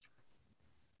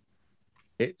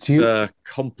 It's a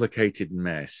complicated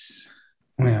mess.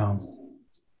 Yeah.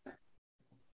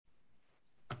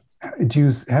 Do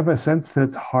you have a sense that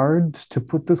it's hard to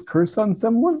put this curse on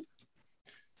someone?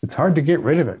 It's hard to get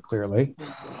rid of it, clearly.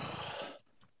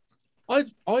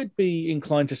 I'd be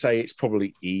inclined to say it's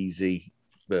probably easy,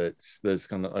 but there's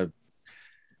kind of a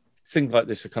thing like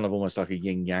this are kind of almost like a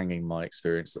yin-yang in my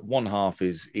experience, that one half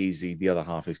is easy, the other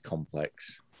half is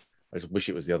complex. I just wish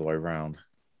it was the other way around.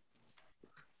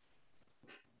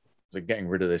 So getting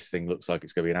rid of this thing looks like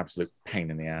it's going to be an absolute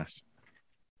pain in the ass.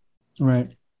 Right.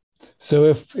 So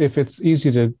if it's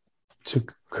easy to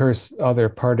curse other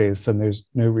parties, then there's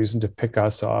no reason to pick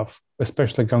us off,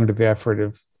 especially going to the effort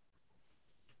of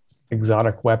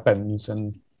exotic weapons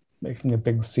and making a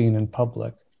big scene in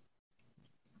public.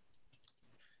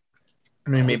 I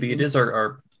mean, maybe it is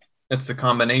it's a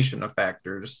combination of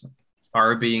factors,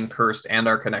 our being cursed and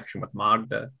our connection with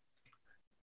Magda.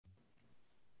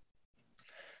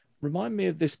 Remind me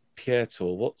of this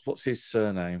Pietro. What's his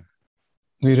surname?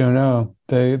 We don't know.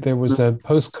 There was a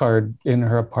postcard in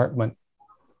her apartment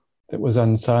that was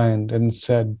unsigned and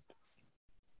said,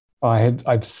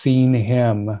 I've seen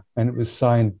him, and it was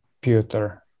signed Piotr.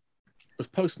 It was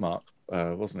postmarked,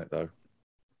 wasn't it, though?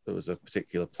 There was a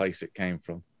particular place it came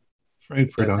from.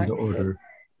 Frankfurt on the order.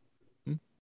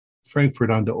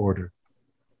 Frankfurt on the order.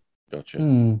 Gotcha.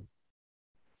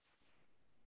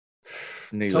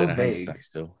 Needle in a haystack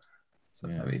still. So,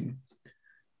 yeah. I mean,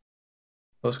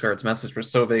 postcard's message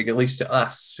was so vague, at least to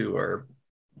us who are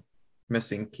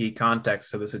missing key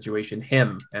context to the situation.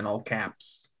 Him in all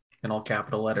caps, in all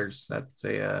capital letters. That's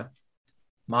a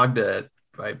Magda.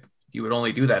 You would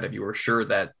only do that if you were sure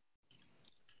that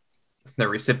the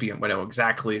recipient would know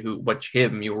exactly which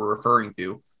him you were referring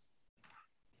to.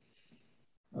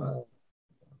 There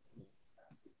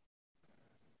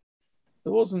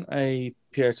wasn't a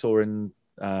Pietro in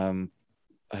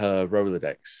her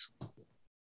Rolodex,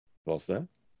 was there?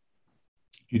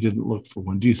 You didn't look for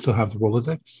one. Do you still have the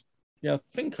Rolodex? Yeah, I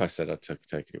think I said I'd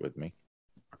take it with me.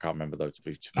 I can't remember though. To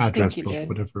be address book,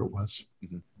 whatever it was.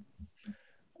 Mm-hmm.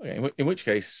 Okay, in which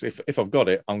case, if I've got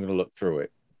it, I'm going to look through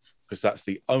it, because that's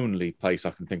the only place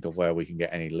I can think of where we can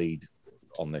get any lead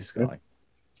on this guy.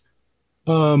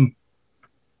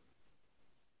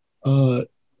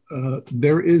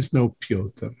 There is no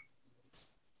Piotr.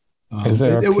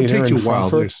 It would take you a while.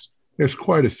 There's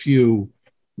quite a few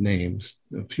names,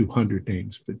 a few hundred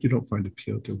names, but you don't find a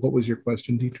Piotr. What was your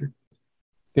question, Dieter?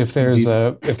 If there's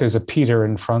a Peter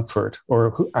in Frankfurt,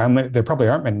 there probably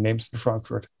aren't many names in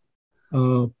Frankfurt.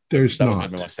 There's that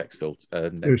not. Was my sex filter.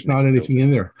 There's not anything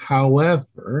in there.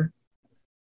 However,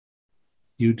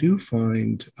 you do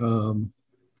find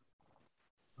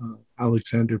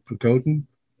Alexander Pagodin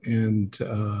and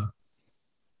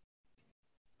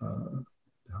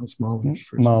how's Mahler's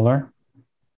first Mahler.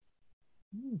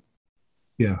 Name?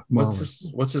 Yeah, Mahler.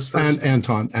 What's his first and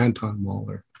name? Anton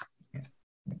Mahler. Yeah.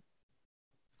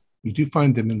 You do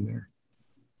find them in there.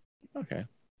 Okay.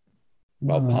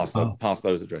 Well, pass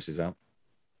those addresses out.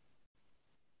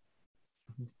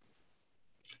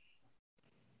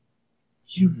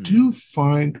 You do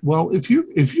find, well, if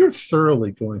you're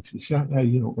thoroughly going through, see how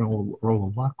you don't roll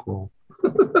a luck roll.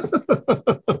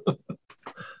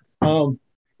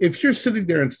 If you're sitting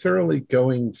there and thoroughly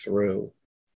going through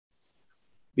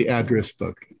the address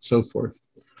book and so forth,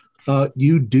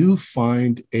 you do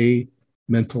find a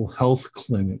mental health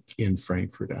clinic in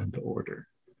Frankfurt an der Oder.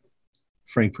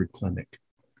 Frankfurt Clinic.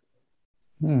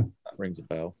 That rings a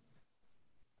bell.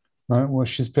 Right. Well,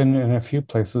 she's been in a few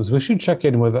places. We should check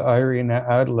in with Irina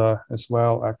Adler as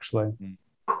well, actually.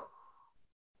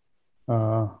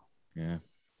 Yeah.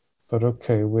 But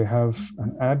okay, we have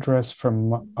an address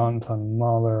from Anton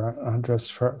Mahler, an address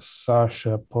for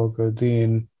Sasha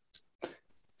Pogodin.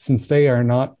 Since they are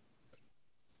not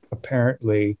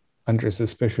apparently under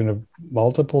suspicion of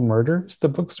multiple murders, the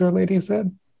bookstore lady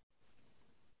said.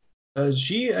 We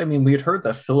had heard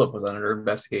that Philip was under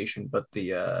investigation, but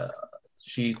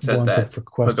she said that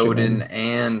Pagodin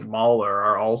and Mahler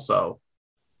are also.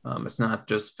 It's not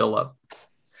just Philip.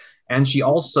 And she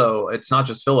also, it's not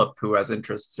just Philip who has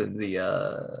interests in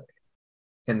the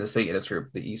Satanist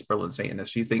group, the East Berlin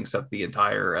Satanists. She thinks that the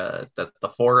entire, that the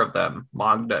four of them,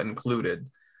 Magda included,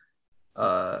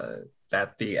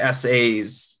 that the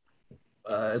SAs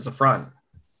as a front,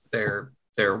 their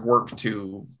work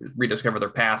to rediscover their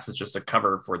past is just a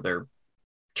cover for their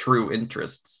true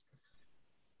interests.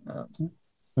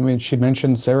 She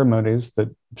mentioned ceremonies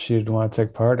that she didn't want to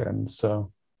take part in,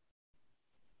 so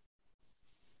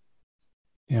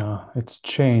yeah, it's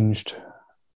changed.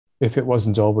 If it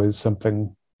wasn't always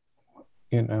something,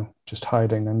 just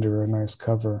hiding under a nice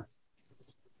cover.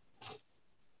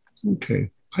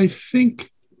 Okay. I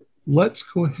think let's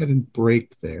go ahead and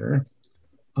break there.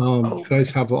 You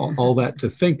guys have all that to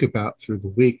think about through the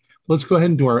week. Let's go ahead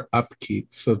and do our upkeep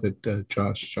so that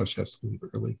Josh has to leave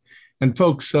early. And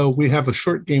folks, we have a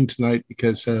short game tonight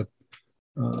because I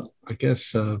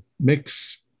guess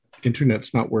Mick's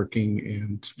internet's not working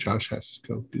and Josh has to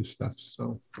go do stuff.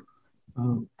 So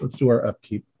let's do our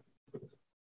upkeep.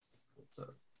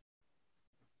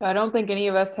 I don't think any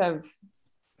of us have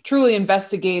truly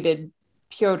investigated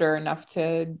Pyotr enough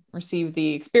to receive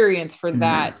the experience for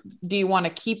that. Do you want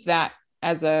to keep that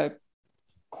as a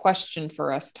question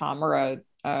for us, Tom, or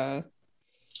a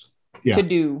to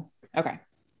do? Okay.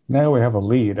 Now we have a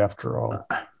lead after all.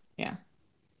 Yeah.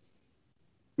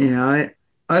 Yeah,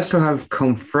 I still have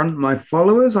confront my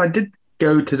followers. I did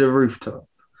go to the rooftop.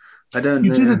 I don't know.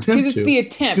 You did attempt to. Because it's the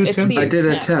attempt. I did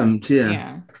attempt,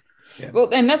 yeah. Well,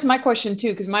 and that's my question too,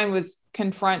 because mine was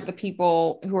confront the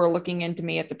people who are looking into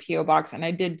me at the PO box, and I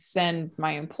did send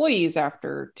my employees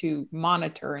after to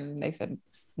monitor, and they said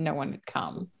no one had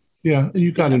come. Yeah,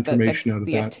 you got information out of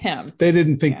the that. Attempt. They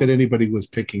didn't think that anybody was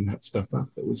picking that stuff up.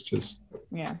 It was just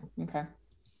okay.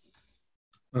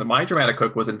 My dramatic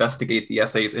hook was investigate the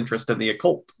SA's interest in the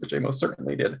occult, which I most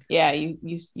certainly did. Yeah, you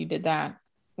did that.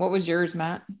 What was yours,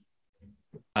 Matt?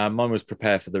 Mine was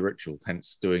prepare for the ritual,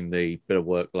 hence doing the bit of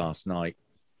work last night,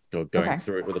 going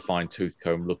through it with a fine tooth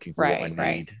comb, looking for what I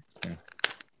need. Yeah.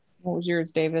 What was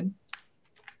yours, David?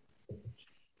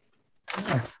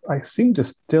 I seem to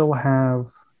still have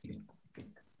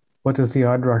what is the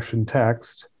odd Russian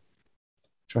text,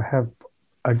 which I have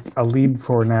a lead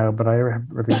for now, but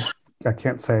I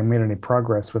can't say I made any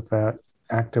progress with that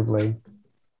actively.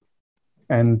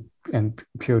 And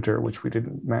Pyotr, which we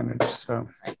didn't manage, so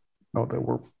they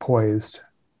were poised.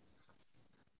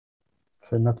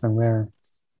 So nothing there.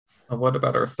 What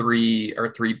about our three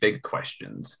big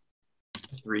questions?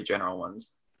 The three general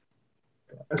ones.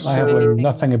 I have learned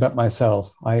nothing about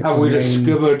myself. Have we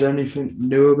discovered anything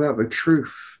new about the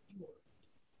truth?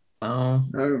 Oh,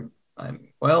 no.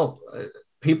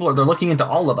 They're looking into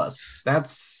all of us.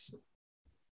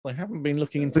 They haven't been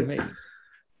looking into me.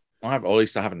 At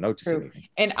least I haven't noticed anything.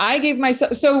 And I gave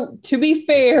myself, so to be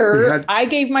fair, I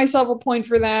gave myself a point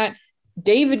for that.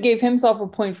 David gave himself a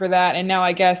point for that. And now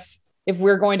I guess if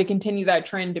we're going to continue that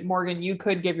trend, Morgan, you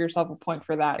could give yourself a point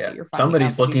for that. Yeah.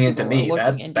 Somebody's looking into me.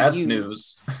 That's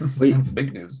news. That's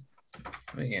big news.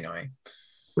 Anyway.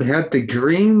 We had the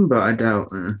dream, but I doubt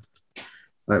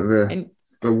that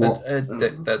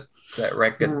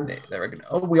record.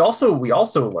 Oh, we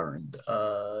also learned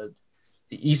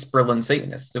the East Berlin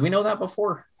Satanists. Did we know that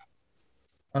before?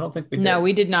 I don't think we did. No,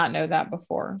 we did not know that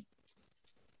before.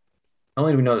 Not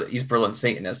only do we know the East Berlin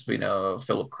Satanists, we know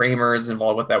Philip Kramer is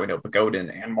involved with that. We know Pagodin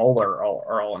and Moeller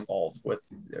are all involved with.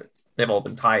 They've all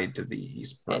been tied to the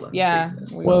East Berlin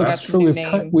Satanists. Well, that's true.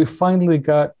 We finally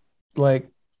got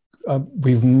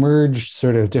we've merged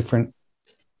sort of different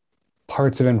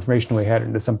parts of information we had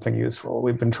into something useful.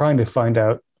 We've been trying to find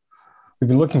out. We've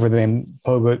been looking for the name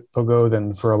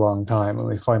Pogodin for a long time, and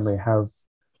we finally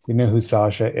we know who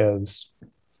Sasha is.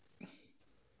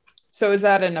 So is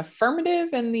that an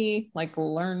affirmative in the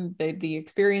the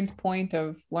experience point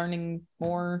of learning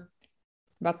more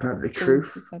about the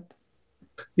truth?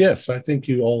 Yes, I think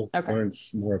you all learned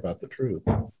more about the truth.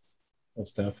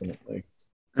 Most definitely.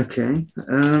 Okay.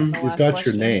 You've got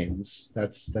your names.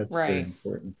 That's right. A very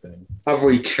important thing. Have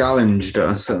we challenged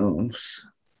ourselves?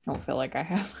 I don't feel like I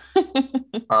have.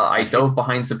 I dove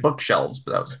behind some bookshelves,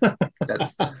 but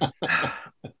that's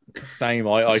same.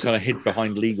 I kind of hid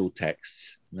behind legal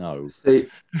texts. No. See,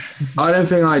 I don't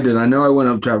think I did. I know I went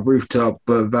up to that rooftop,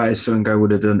 but that is something I would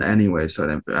have done anyway,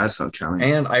 so that's not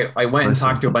challenging. And I went and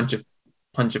talked to a bunch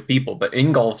of people, but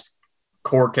Ingolf's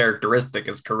core characteristic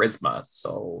is charisma,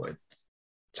 so it's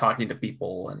talking to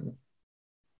people and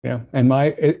and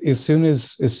as soon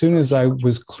as I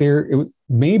was clear, it was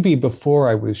maybe before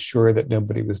I was sure that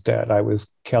nobody was dead, I was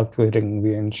calculating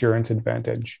the insurance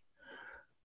advantage.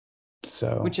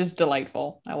 So, which is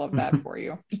delightful. I love that for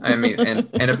you. I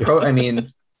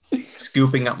mean,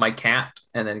 scooping up my cat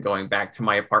and then going back to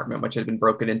my apartment, which had been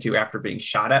broken into after being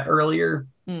shot at earlier.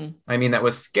 I mean, that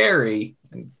was scary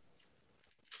and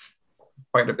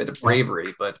quite a bit of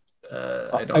bravery, but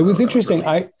it was interesting.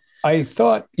 I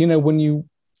thought,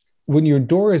 when your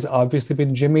door has obviously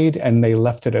been jimmied and they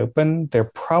left it open,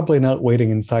 they're probably not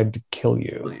waiting inside to kill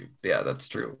you. Yeah, that's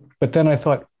true. But then I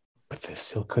thought, but they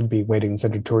still could be waiting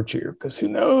inside to torture you, because who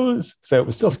knows? So it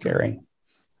was still scary.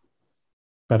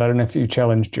 But I don't know if you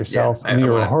challenged yourself. Yeah,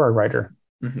 you're a horror writer.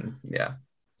 Mm-hmm. Yeah.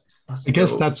 I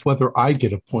guess that's whether I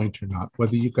get a point or not,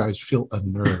 whether you guys feel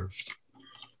unnerved.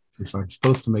 Because I'm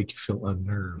supposed to make you feel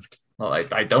unnerved. Well,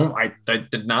 I don't. I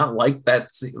did not like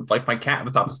that. Like my cat at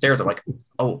the top of the stairs. I'm like,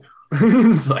 oh,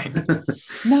 it's like,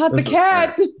 not the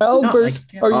cat. Albert,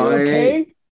 are you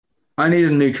okay? I need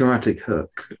a new dramatic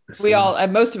hook. We all,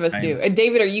 most of us do. And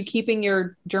David, are you keeping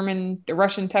your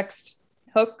Russian text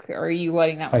hook, or are you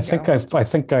letting that one go?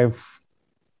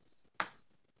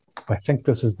 I think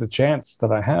this is the chance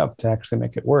that I have to actually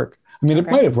make it work. I mean, it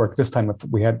might have worked this time if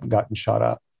we hadn't gotten shot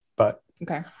up, but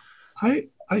okay.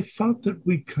 I thought that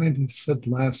we kind of said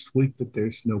last week that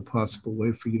there's no possible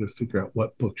way for you to figure out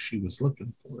what book she was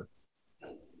looking for.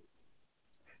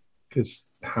 Because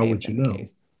how would you know?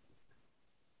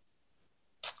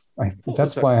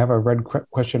 That's why I have a red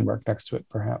question mark next to it,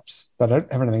 perhaps. But I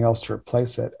don't have anything else to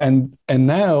replace it. And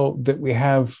now that we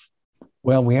have,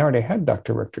 well, we already had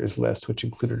Dr. Richter's list, which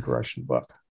included a Russian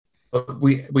book. But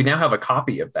we now have a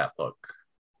copy of that book.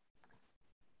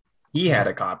 He had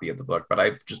a copy of the book, but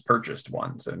I just purchased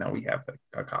one, so now we have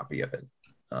a copy of it.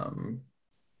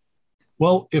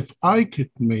 Well, if I could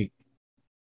make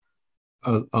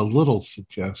a little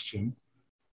suggestion,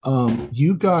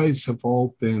 you guys have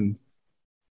all been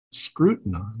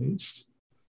scrutinized.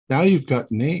 Now you've got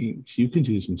names. You can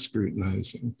do some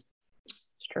scrutinizing.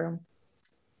 It's true.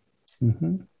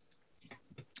 Mm-hmm.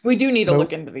 We do need to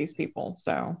look into these people.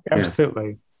 So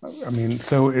absolutely. I mean,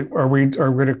 so are we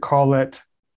going to call it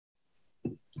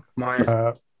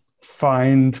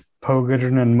find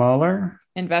Pogadin and Mahler?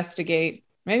 Investigate.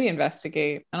 Maybe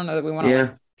investigate. I don't know that we want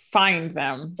to find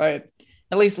them, but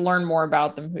at least learn more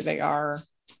about them, who they are,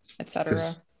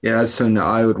 etc. Yeah, that's something that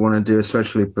I would want to do,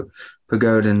 especially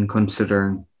Pogadin,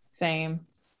 considering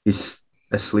he's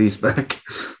a sleazebag.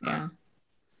 Yeah.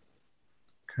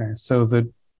 Okay, so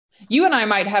you and I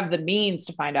might have the means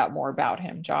to find out more about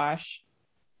him, Josh.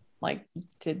 Like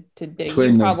to dig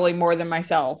you probably more than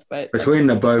myself, but between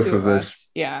the both of us,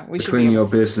 we between your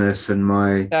business and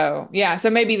my. So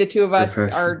maybe the two of us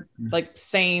are like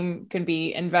same. Can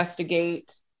be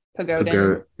investigate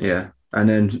Pogadin. And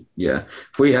then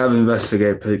if we have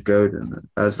investigate Pogadin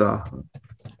as our.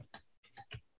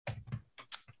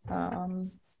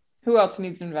 Who else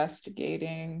needs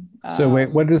investigating? So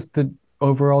wait, what is the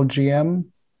overall GM?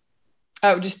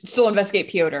 Oh, just still investigate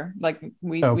Piotr. Like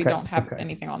we don't have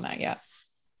anything on that yet.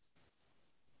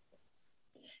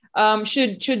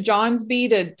 Should John's be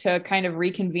to kind of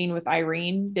reconvene with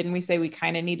Irene? Didn't we say we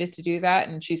kind of needed to do that?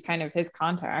 And she's kind of his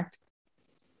contact.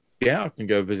 Yeah, I can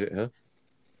go visit her.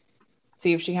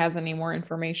 See if she has any more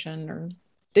information, or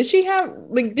did she have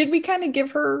did we kind of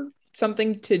give her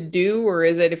something to do, or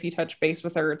is it if you touch base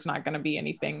with her, it's not going to be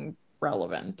anything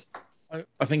relevant?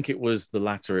 I think it was the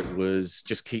latter. It was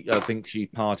just I think she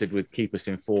parted with keep us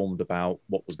informed about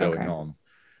what was going on.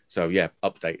 So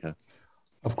update her.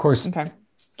 Of course. Okay.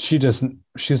 She's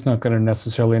not going to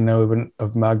necessarily know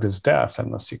of Magda's death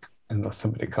unless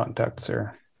somebody contacts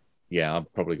her. Yeah, I'm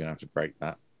probably going to have to break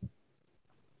that.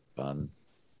 Fun.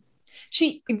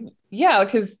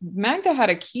 Because Magda had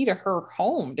a key to her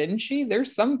home, didn't she?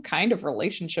 There's some kind of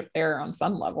relationship there on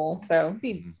some level. So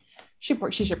she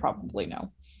should probably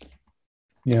know.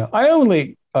 Yeah, I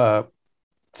only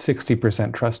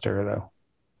 60% trust her, though.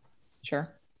 Sure.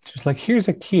 She's like, here's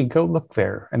a key, go look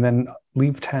there, and then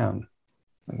leave town.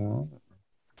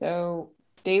 So,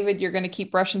 David, you're going to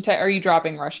keep Russian text. Are you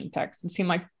dropping Russian text? It seemed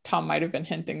like Tom might have been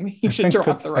hinting that you should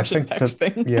drop the Russian text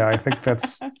thing. Yeah, I think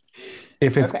that's...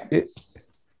 If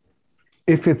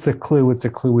it's a clue, it's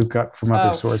a clue we've got from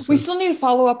other sources. We still need to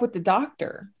follow up with the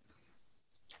doctor.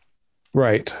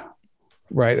 Right.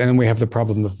 And then we have the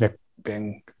problem of Nick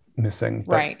being missing.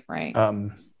 But, right.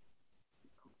 That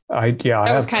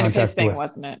was kind of his thing,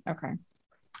 wasn't it? Okay.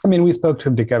 I mean, we spoke to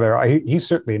him together. He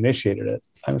certainly initiated it.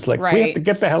 I was like, we have to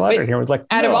get the hell out of here. I was like,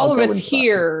 out of all of us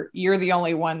here, you're the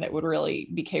only one that would really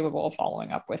be capable of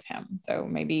following up with him. So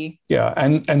maybe. Yeah,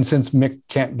 and since Mick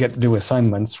can't do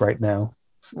assignments right now.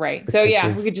 Right. So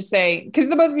we could just say, because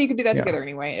the both of you could do that together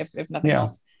anyway, if nothing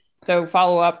else. So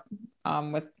follow up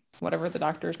with whatever the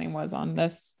doctor's name was on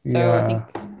this. So I think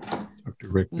Dr.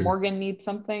 Richter. Morgan needs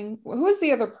something. Who was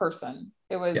the other person?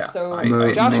 It was Josh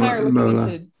and I are looking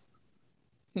into.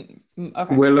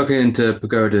 Okay. We're looking into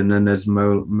Pogadin, and there's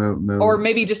Mo. Or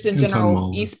maybe just in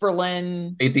general, East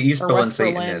Berlin. The East Berlin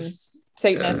Satanists.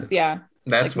 Satanists,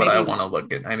 That's what I want to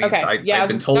look at. I mean, I've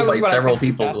been told by several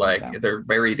people they're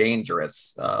very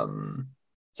dangerous.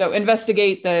 So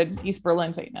investigate the East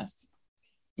Berlin Satanists.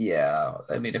 Yeah,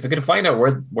 I mean, if we could find out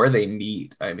where they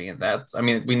meet,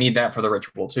 we need that for the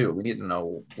ritual too. We need to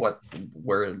know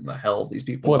where in the hell these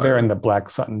people are. Well, they're in the Black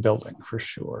Sun building for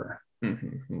sure.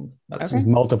 Mm-hmm. That's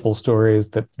multiple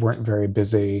stories that weren't very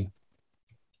busy.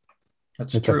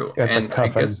 That's true. It's and a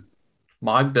coven. I guess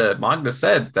Magda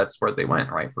said that's where they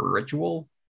went, right? For ritual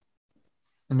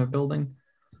in a building.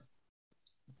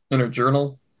 In her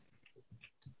journal.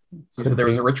 She said there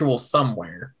was a ritual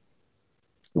somewhere.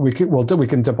 We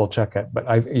can double check it, but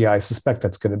I suspect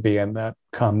that's going to be in that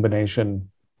combination.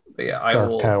 But yeah,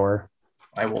 Tower.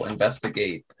 I will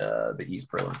investigate the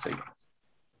East Berlin savings.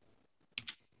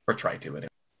 Or try to anyway.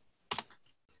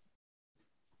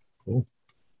 Cool.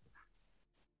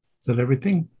 Is that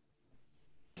everything?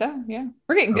 So yeah,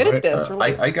 we're getting good at this. We're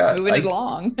moving it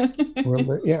along. we're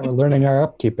learning our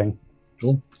upkeeping.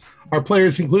 Cool. Our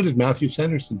players included Matthew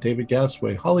Sanderson, David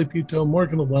Gasway, Holly Puto,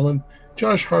 Morgan Llewellyn,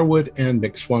 Josh Harwood, and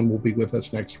Mick Swan will be with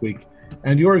us next week.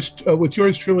 And yours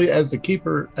truly as the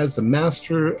keeper, as the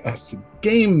master, as the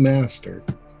game master.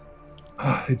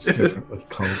 It's different with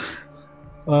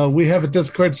KULT. We have a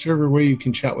Discord server where you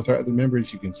can chat with our other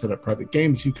members. You can set up private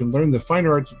games. You can learn the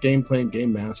finer arts of gameplay and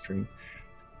game mastering.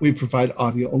 We provide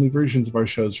audio-only versions of our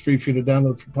shows free for you to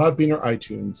download from Podbean or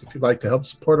iTunes. If you'd like to help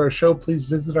support our show, please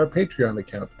visit our Patreon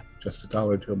account. Just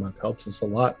 $1 a month helps us a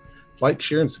lot. Like,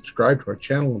 share, and subscribe to our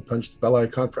channel and punch the bell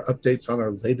icon for updates on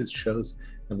our latest shows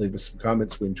and leave us some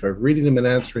comments. We enjoy reading them and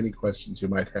answer any questions you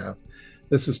might have.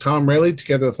 This is Tom Rayleigh,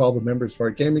 together with all the members of our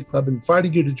gaming club,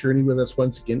 inviting you to journey with us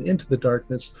once again into the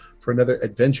darkness for another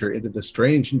adventure into the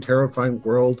strange and terrifying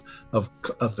world of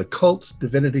the KULT's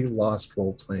Divinity Lost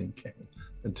role-playing game.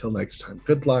 Until next time,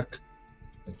 good luck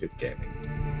and good gaming.